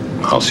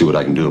 I'll see what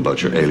I can do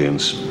about your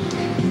aliens.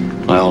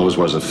 I always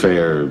was a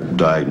fair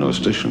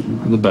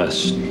diagnostician. The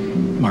best.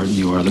 Martin,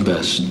 you are the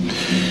best.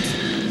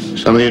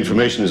 Some of the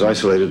information is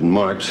isolated and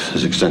marked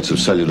as extensive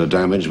cellular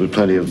damage, with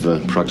plenty of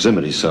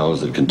proximity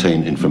cells that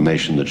contain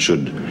information that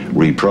should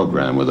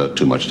reprogram without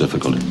too much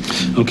difficulty.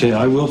 Okay,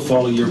 I will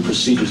follow your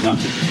procedures. Now,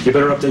 you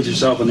better update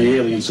yourself on the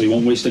aliens so you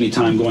won't waste any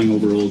time going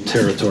over old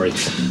territory.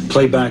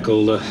 Playback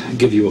will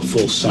give you a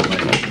full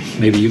summary.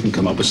 Maybe you can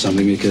come up with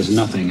something, because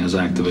nothing has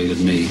activated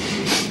me.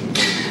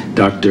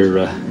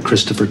 Dr.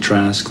 Christopher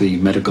Trask, the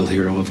medical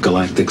hero of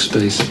galactic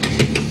space.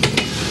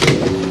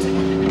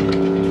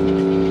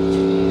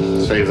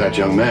 Save that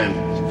young man,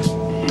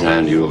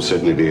 and you will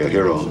certainly be a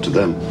hero to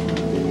them.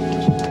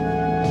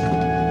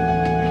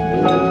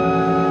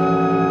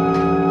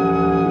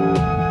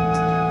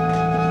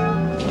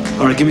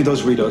 All right, give me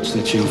those readouts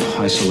that you've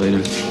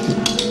isolated.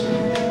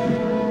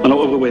 Oh,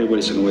 no, wait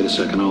a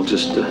second. I'll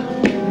just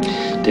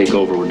take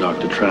over where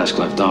Dr. Trask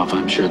left off.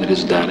 I'm sure that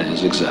his data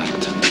is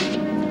exact.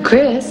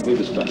 Chris, Leave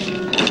this back.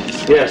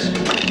 Yes.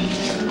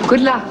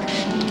 good luck.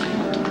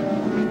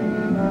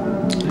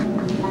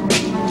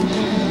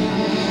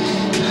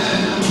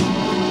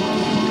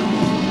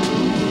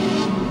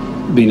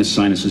 Venous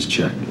sinuses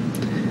checked.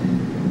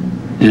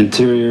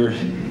 Anterior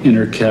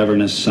inner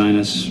cavernous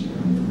sinus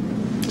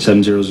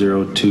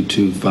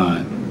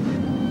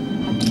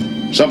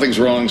 700225. Something's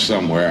wrong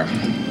somewhere.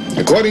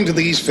 According to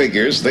these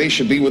figures, they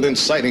should be within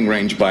sighting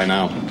range by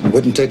now. It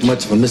wouldn't take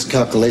much of a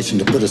miscalculation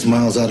to put us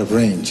miles out of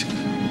range.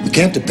 We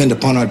can't depend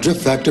upon our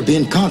drift factor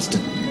being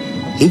constant.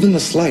 Even the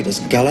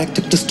slightest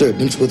galactic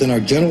disturbance within our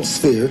general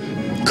sphere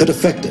could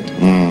affect it.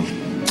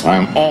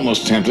 I'm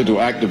almost tempted to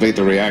activate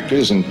the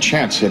reactors and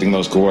chance hitting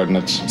those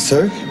coordinates.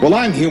 Sir? Well,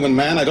 I'm human,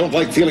 man. I don't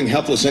like feeling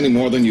helpless any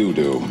more than you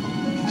do.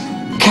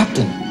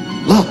 Captain,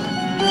 look.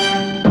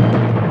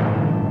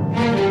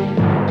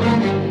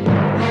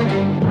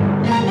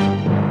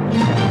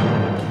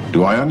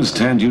 Do I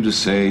understand you to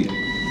say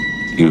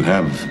you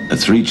have a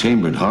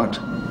 3-chambered heart?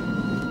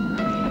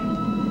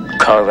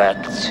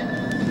 Correct.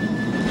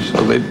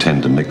 So they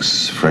tend to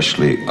mix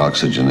freshly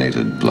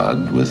oxygenated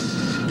blood with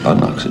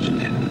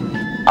unoxygenated.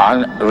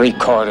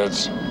 Unrecorded.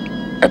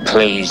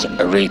 Please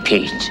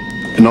repeat.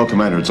 No,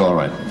 Commander, it's all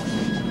right.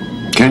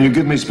 Can you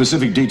give me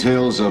specific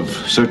details of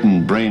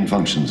certain brain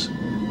functions?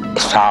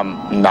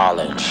 Some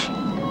knowledge,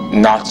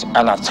 not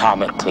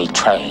anatomically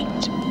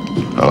trained.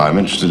 Well, I'm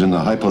interested in the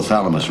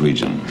hypothalamus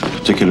region,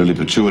 particularly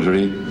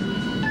pituitary,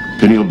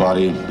 pineal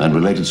body, and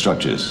related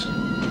structures.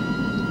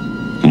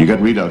 Can you get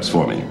readouts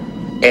for me?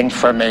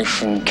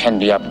 Information can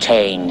be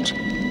obtained.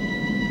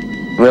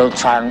 We'll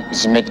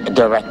transmit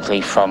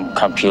directly from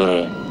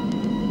computer.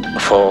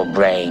 Full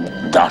brain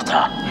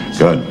data.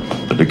 Good.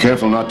 But be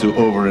careful not to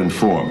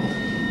over-inform.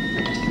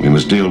 We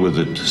must deal with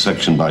it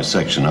section by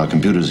section. Our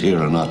computers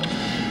here are not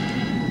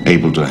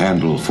able to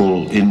handle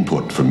full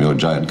input from your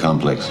giant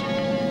complex.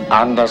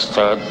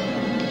 Understood.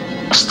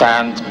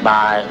 Stand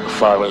by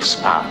for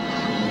response.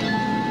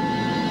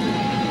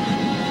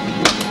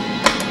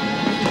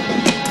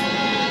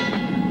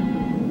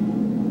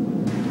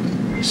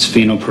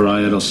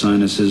 Sphenoparietal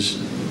sinuses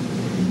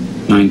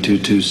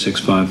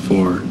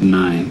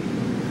 9226549.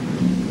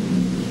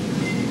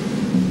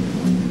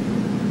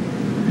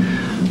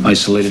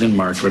 Isolated and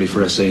marked, ready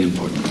for SA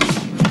input.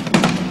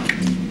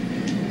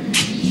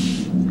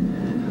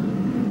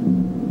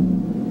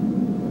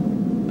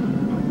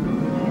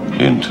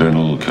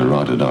 Internal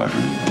carotid artery.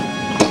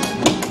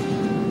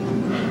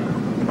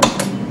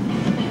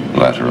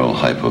 Lateral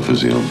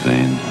hypophyseal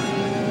vein.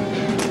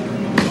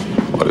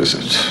 What is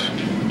it?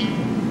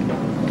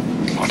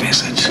 What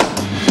is it?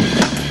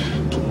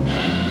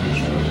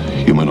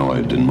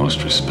 Humanoid in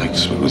most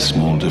respects, but with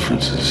small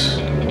differences.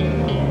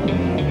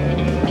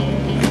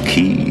 The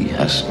key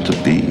has to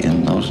be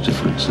in those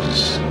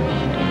differences.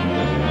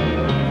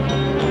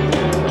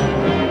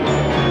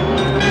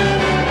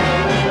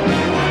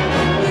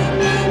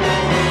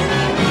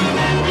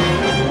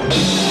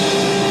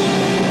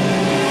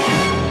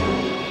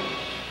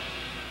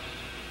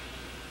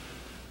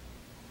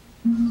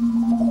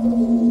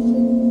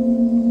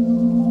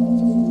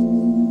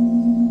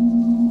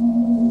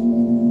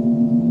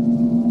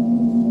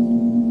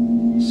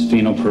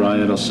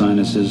 Parietal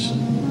sinuses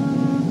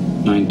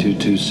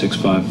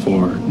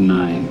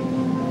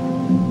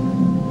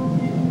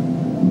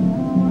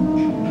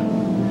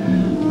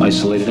 9226549.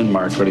 Isolated and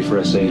marked, ready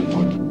for SA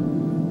input.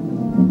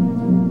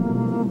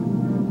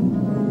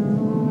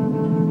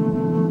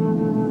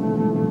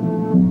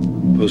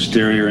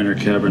 Posterior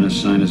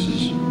intercavernous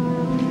sinuses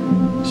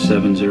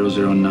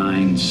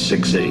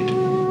 700968.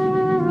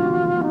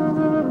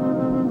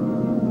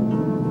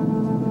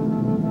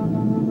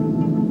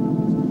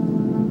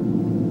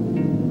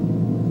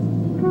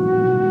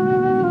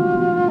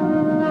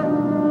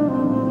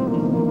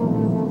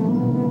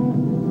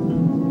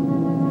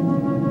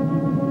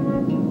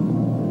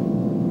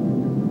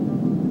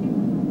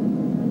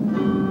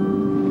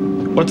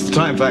 What's the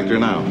time factor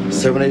now?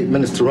 7-8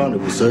 minutes to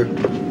rendezvous, sir.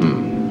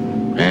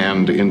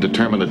 And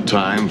indeterminate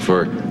time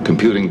for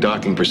computing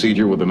docking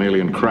procedure with an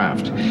alien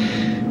craft.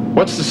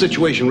 What's the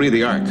situation re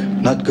the Ark?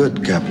 Not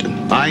good,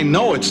 Captain. I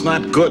know it's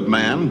not good,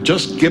 man.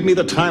 Just give me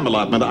the time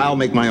allotment. I'll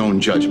make my own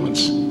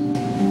judgments. Do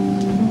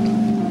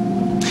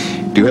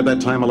you have that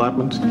time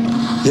allotment?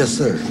 Yes,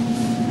 sir.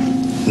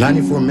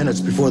 94 minutes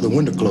before the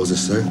window closes,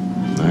 sir.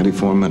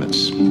 94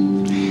 minutes.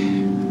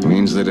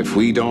 Means that if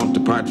we don't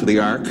depart for the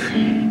Ark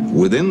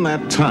within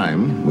that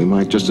time, we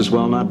might just as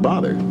well not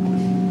bother.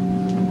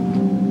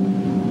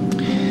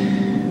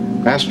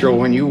 Astro,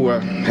 when you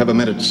have a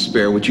minute to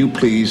spare, would you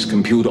please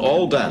compute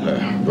all data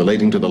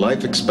relating to the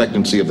life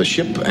expectancy of the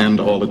ship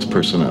and all its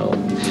personnel?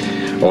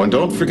 Oh, and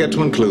don't forget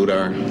to include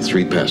our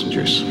 3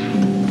 passengers.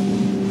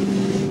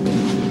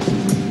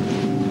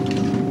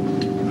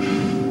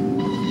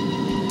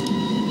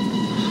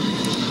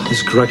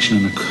 This correction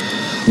in the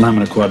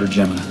lamina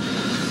quadrigemina.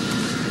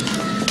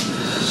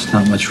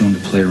 There's not much room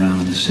to play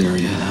around in this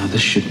area.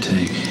 This should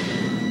take.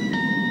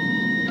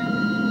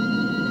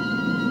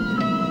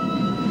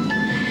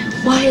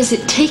 Why is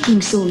it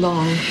taking so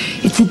long?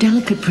 It's a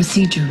delicate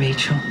procedure,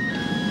 Rachel.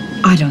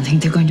 I don't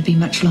think they're going to be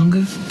much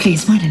longer.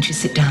 Please, why don't you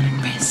sit down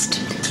and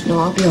rest? No,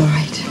 I'll be all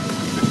right.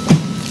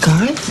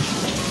 Garth?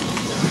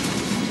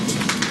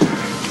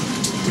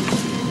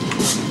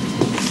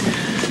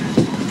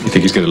 You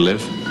think he's going to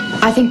live?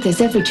 I think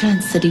there's every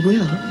chance that he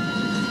will.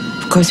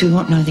 Of course, we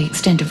won't know the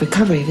extent of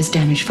recovery of his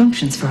damaged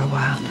functions for a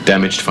while.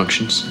 Damaged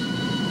functions?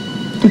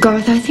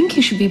 Garth, I think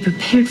you should be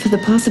prepared for the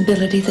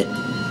possibility that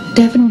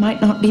Devon might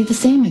not be the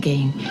same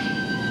again.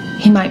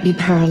 He might be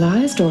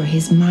paralyzed, or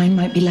his mind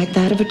might be like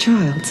that of a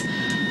child's.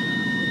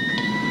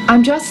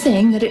 I'm just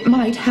saying that it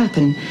might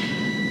happen.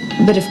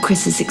 But if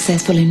Chris is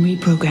successful in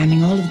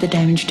reprogramming all of the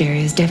damaged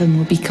areas, Devon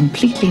will be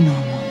completely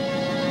normal.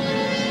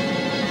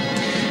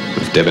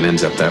 If Devon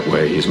ends up that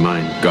way, his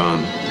mind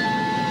gone.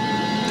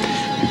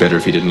 Be better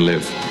if he didn't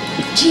live.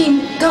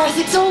 Jean, Garth,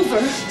 it's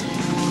over.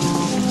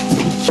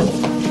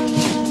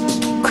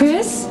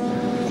 Chris?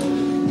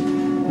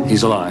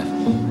 He's alive.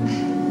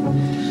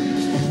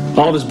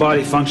 All of his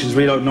body functions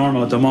read out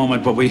normal at the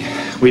moment, but we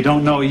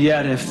don't know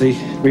yet if the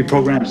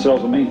reprogrammed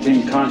cells will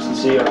maintain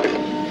constancy or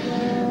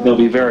there'll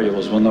be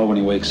variables. We'll know when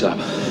he wakes up.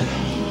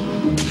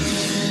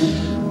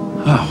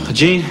 Oh,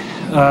 Jean,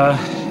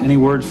 any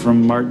word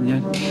from Martin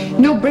yet?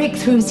 No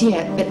breakthroughs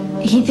yet, but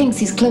he thinks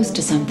he's close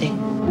to something.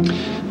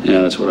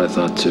 Yeah, that's what I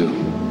thought too.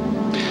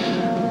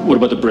 What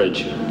about the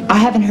bridge? I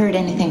haven't heard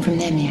anything from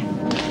them yet.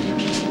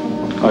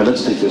 All right,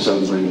 let's take this out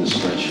and bring in the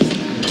spreadsheet.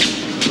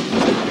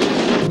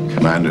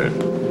 Commander,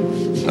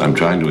 I'm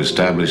trying to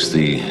establish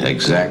the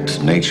exact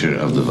nature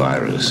of the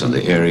virus and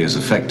the areas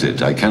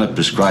affected. I cannot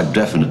prescribe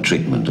definite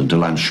treatment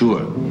until I'm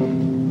sure.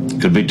 It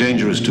could be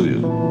dangerous to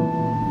you.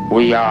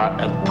 We are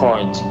at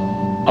point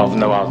of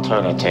no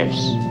alternatives.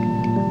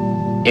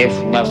 If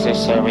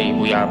necessary,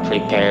 we are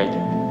prepared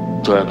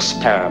to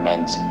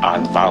experiment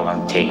on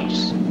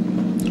volunteers.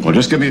 Well,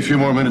 just give me a few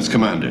more minutes,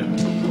 Commander.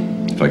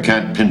 If I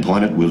can't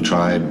pinpoint it, we'll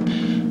try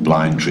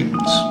blind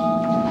treatments.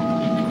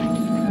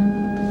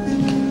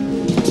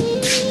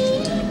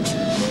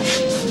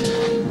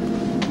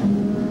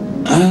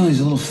 Well, he's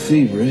a little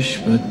feverish,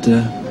 but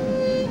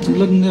he's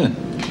looking good.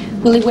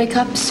 Will he wake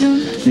up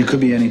soon? It could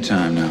be any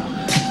time now.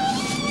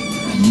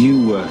 And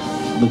you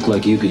look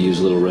like you could use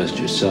a little rest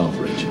yourself,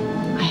 Rachel.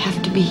 I have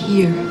to be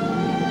here.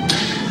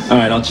 All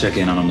right, I'll check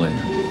in on him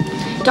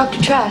later.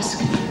 Dr. Trask,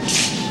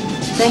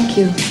 thank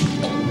you.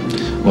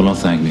 Well, don't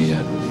thank me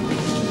yet.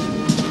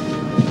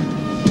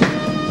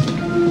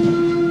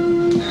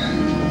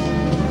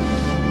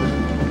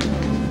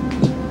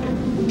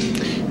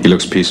 He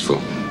looks peaceful.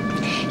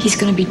 He's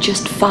gonna be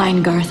just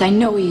fine, Garth. I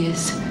know he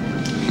is.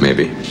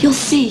 Maybe. You'll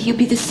see. He'll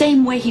be the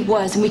same way he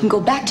was, and we can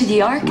go back to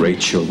the Ark.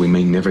 Rachel, we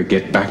may never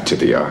get back to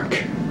the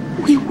Ark.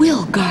 We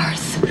will,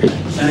 Garth.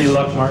 Any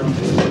luck, Martin?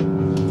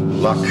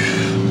 Luck.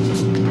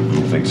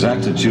 If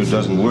exactitude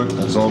doesn't work,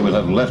 that's all we'll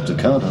have left to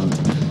count on.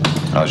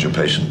 How's your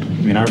patient? I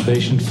mean, our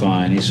patient,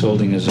 fine. He's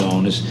holding his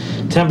own. His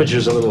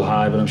temperature's a little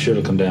high, but I'm sure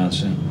it'll come down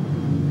soon.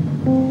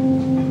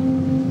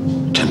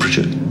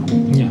 Temperature?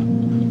 Yeah.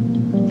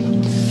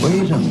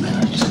 Wait a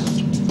minute.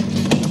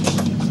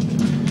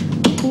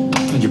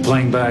 And you're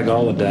playing back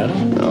all the data?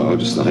 No,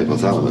 just the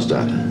hypothalamus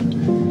data.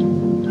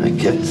 I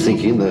kept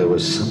thinking there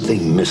was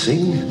something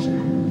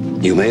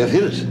missing. You may have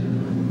hit it.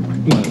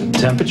 What, the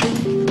temperature?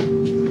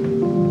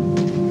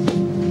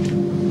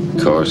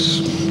 Of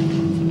course.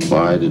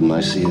 Why didn't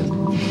I see it?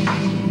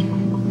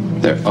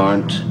 There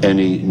aren't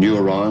any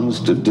neurons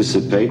to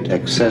dissipate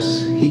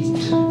excess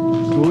heat.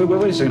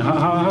 Wait a second.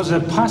 How's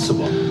that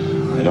possible?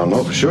 I don't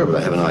know for sure, but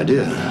I have an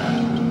idea.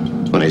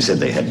 When they said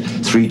they had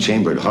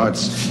 3-chambered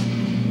hearts,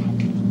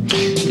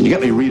 can you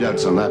get me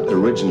readouts on that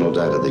original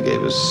data they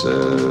gave us,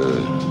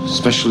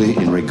 especially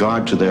in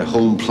regard to their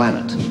home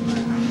planet?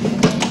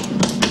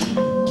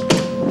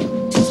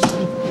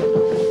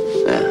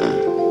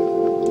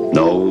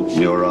 No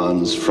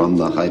neurons from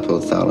the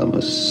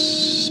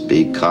hypothalamus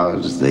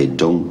because they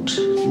don't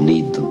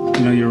need them.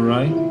 You know, you're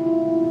right.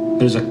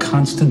 There's a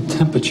constant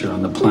temperature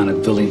on the planet,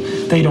 William.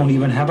 They don't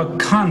even have a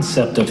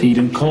concept of heat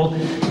and cold.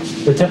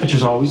 Their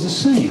temperature's always the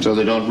same. So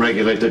they don't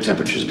regulate their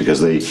temperatures because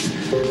they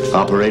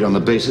operate on the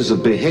basis of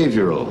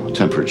behavioral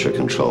temperature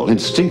control.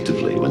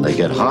 Instinctively, when they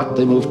get hot,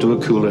 they move to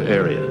a cooler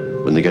area.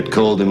 When they get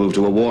cold, they move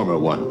to a warmer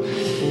one.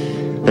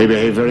 They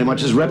behave very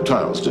much as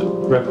reptiles do.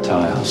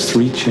 Reptiles,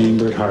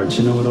 3-chambered hearts.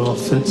 You know it all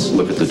fits.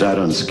 Look at the data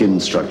on skin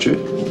structure.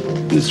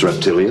 It's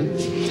reptilian.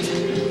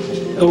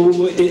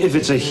 Oh, if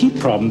it's a heat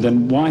problem,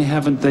 then why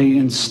haven't they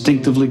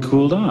instinctively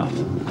cooled off?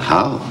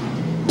 How?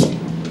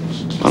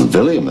 On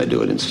William, they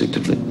do it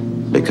instinctively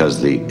because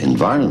the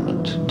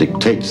environment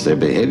dictates their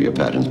behavior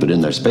patterns, but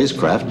in their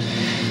spacecraft,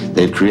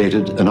 they've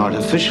created an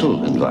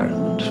artificial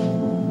environment,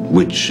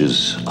 which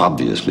is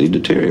obviously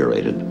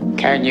deteriorated.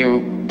 Can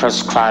you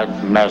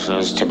prescribe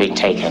measures to be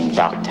taken,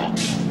 Doctor?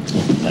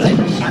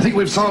 I think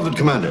we've solved it,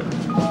 Commander.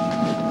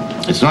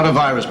 It's not a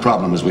virus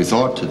problem as we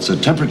thought. It's a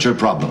temperature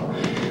problem.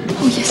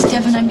 Oh, yes,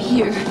 Devin, I'm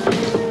here.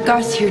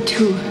 Garth's here,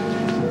 too.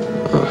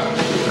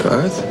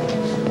 Garth?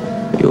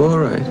 You all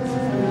right?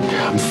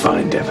 I'm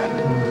fine, Devin.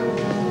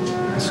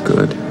 That's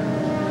good.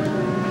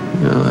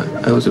 You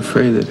know, I was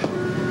afraid that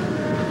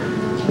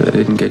I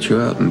didn't get you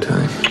out in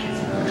time.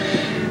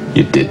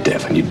 You did,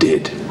 Devin, you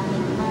did.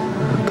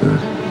 Oh, good.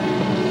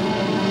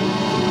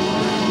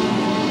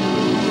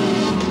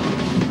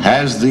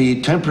 Has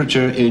the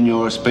temperature in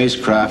your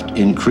spacecraft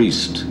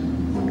increased?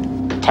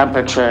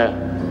 Temperature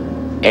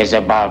is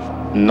above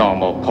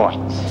normal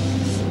point.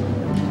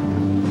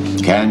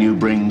 Can you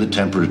bring the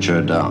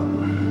temperature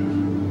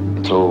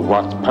down? To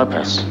what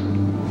purpose?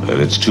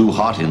 It's too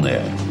hot in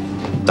there.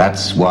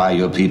 That's why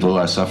your people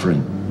are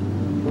suffering.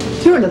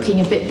 You're looking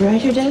a bit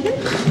brighter, Devin.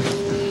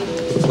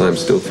 Well, I'm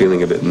still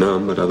feeling a bit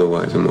numb, but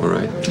otherwise I'm all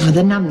right. Oh,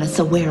 the numbness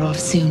will wear off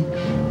soon.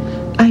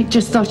 I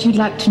just thought you'd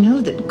like to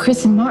know that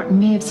Chris and Martin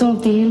may have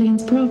solved the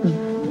aliens' problem.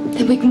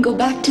 Then we can go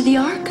back to the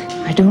Ark?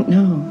 I don't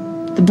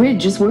know. The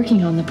bridge is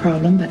working on the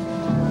problem, but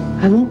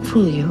I won't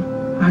fool you.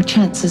 Our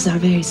chances are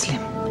very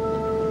slim.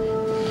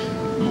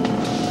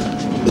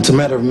 It's a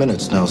matter of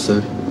minutes now,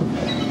 sir.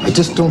 I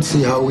just don't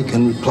see how we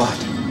can replot.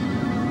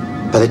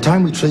 By the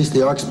time we trace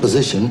the Ark's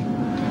position,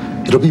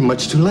 it'll be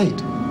much too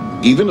late.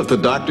 Even if the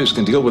doctors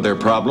can deal with their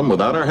problem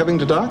without our having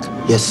to dock?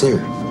 Yes,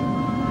 sir.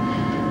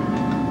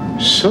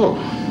 So,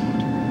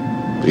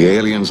 the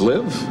aliens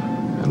live,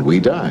 and we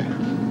die.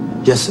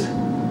 Yes, sir.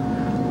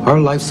 Our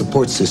life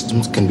support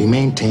systems can be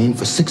maintained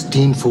for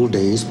 16 full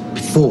days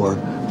before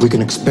we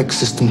can expect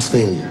systems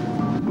failure.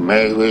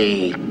 May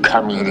we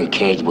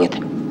communicate with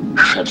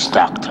ship's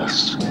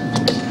doctors?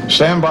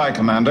 Stand by,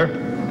 Commander.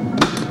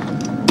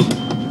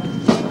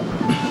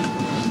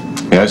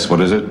 Yes,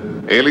 what is it?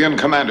 Alien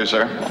Commander,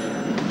 sir.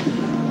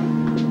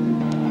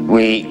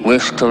 We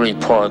wish to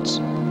report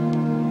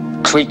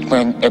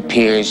treatment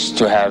appears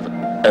to have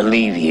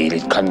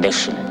alleviated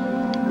condition.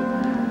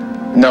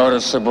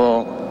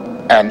 Noticeable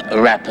and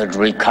rapid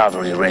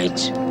recovery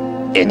rate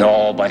in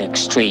all but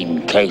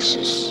extreme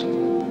cases.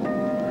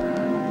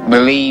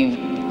 Believe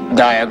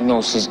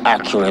diagnosis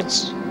accurate,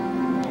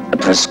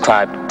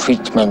 prescribed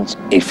treatment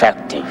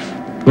effective.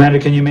 Commander,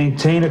 can you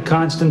maintain a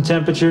constant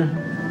temperature?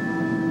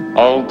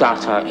 All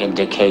data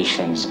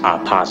indications are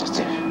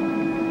positive.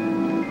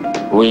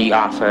 We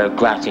offer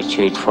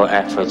gratitude for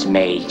efforts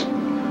made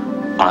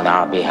on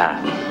our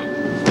behalf.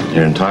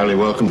 You're entirely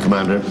welcome,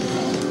 Commander.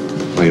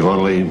 We've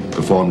only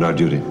performed our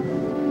duty.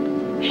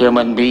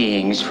 Human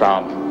beings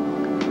from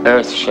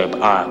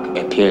Earthship Ark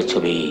appear to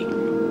be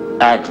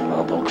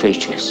admirable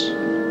creatures.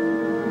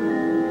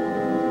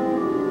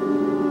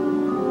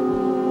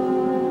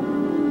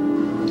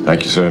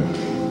 Thank you, sir.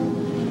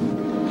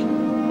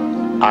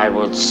 I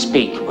would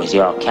speak with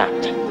your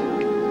captain.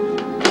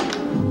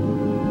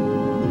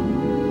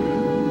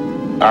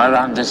 Our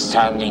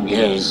understanding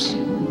is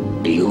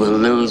you will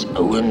lose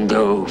a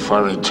window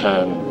for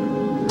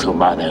return to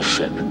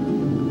Mothership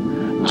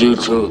due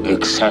to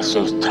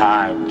excessive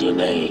time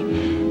delay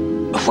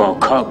for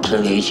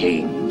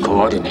calculating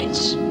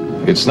coordinates.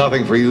 It's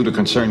nothing for you to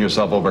concern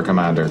yourself over,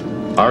 Commander.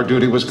 Our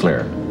duty was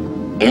clear.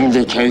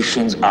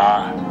 Indications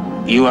are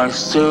you are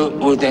still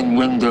within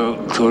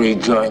window to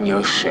rejoin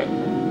your ship.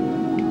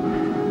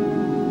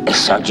 It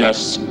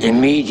suggests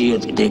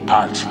immediate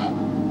departure.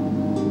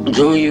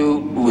 Do you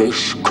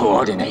wish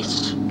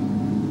coordinates?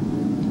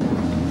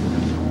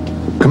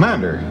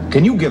 Commander,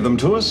 can you give them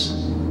to us?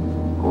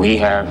 We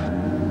have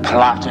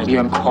plotted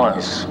your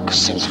course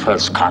since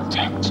first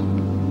contact.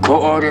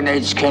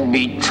 Coordinates can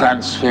be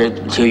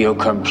transferred to your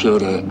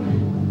computer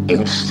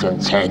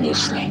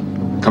instantaneously.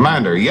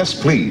 Commander, yes,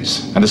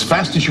 please. And as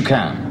fast as you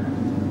can.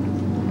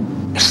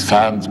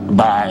 Stand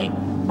by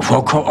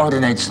for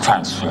coordinates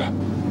transfer.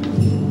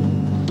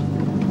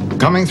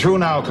 Coming through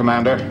now,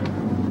 Commander.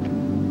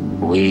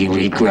 We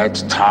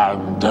regret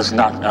time does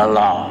not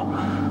allow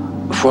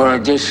for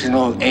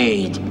additional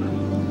aid,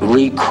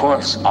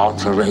 recourse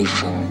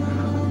alteration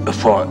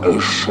for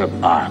Earthship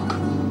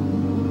Ark.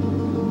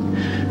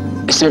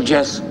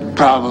 Suggest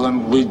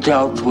problem we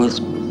dealt with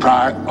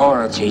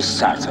priority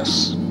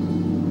status.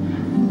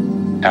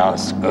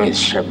 Else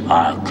Earthship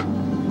Ark.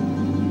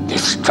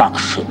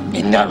 Destruction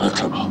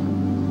inevitable.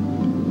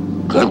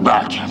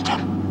 Goodbye,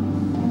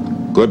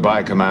 Captain.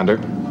 Goodbye, Commander.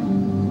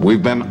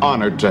 We've been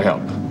honored to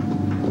help.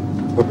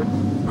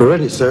 We're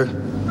ready, sir.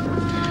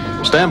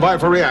 Stand by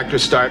for reactor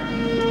start.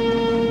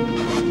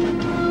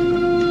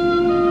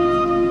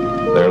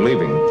 They're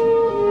leaving.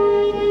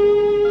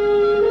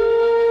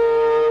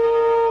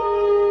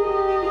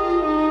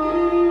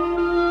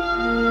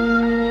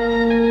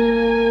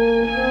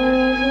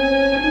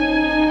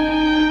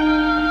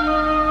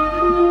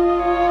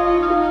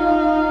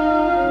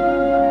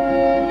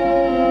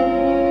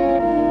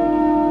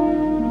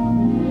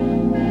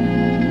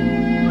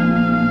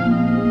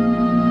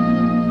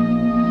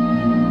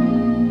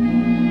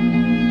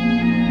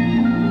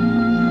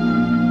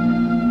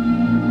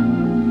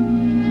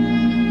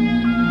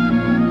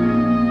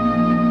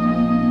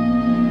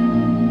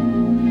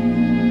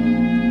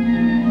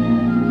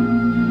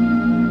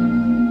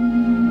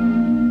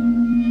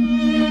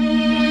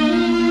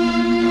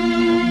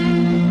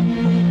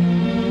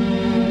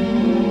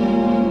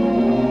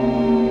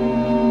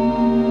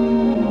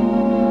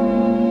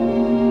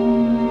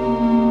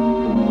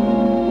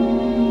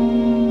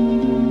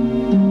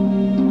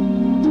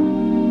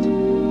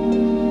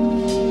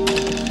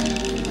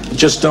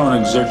 Just don't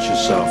exert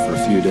yourself for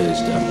a few days,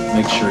 Devin.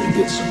 Make sure you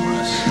get some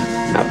rest.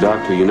 Now,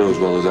 Doctor, you know as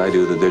well as I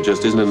do that there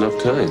just isn't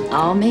enough time.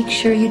 I'll make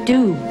sure you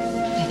do.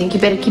 I think you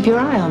better keep your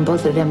eye on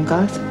both of them,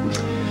 Garth.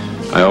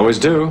 I always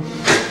do.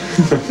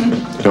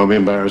 Don't be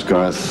embarrassed,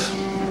 Garth.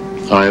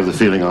 I have the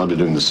feeling I'll be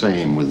doing the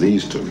same with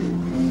these two.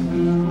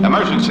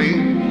 Emergency!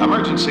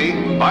 Emergency!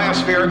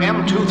 Biosphere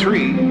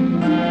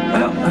M23.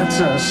 Well,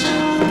 that's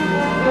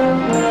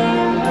us.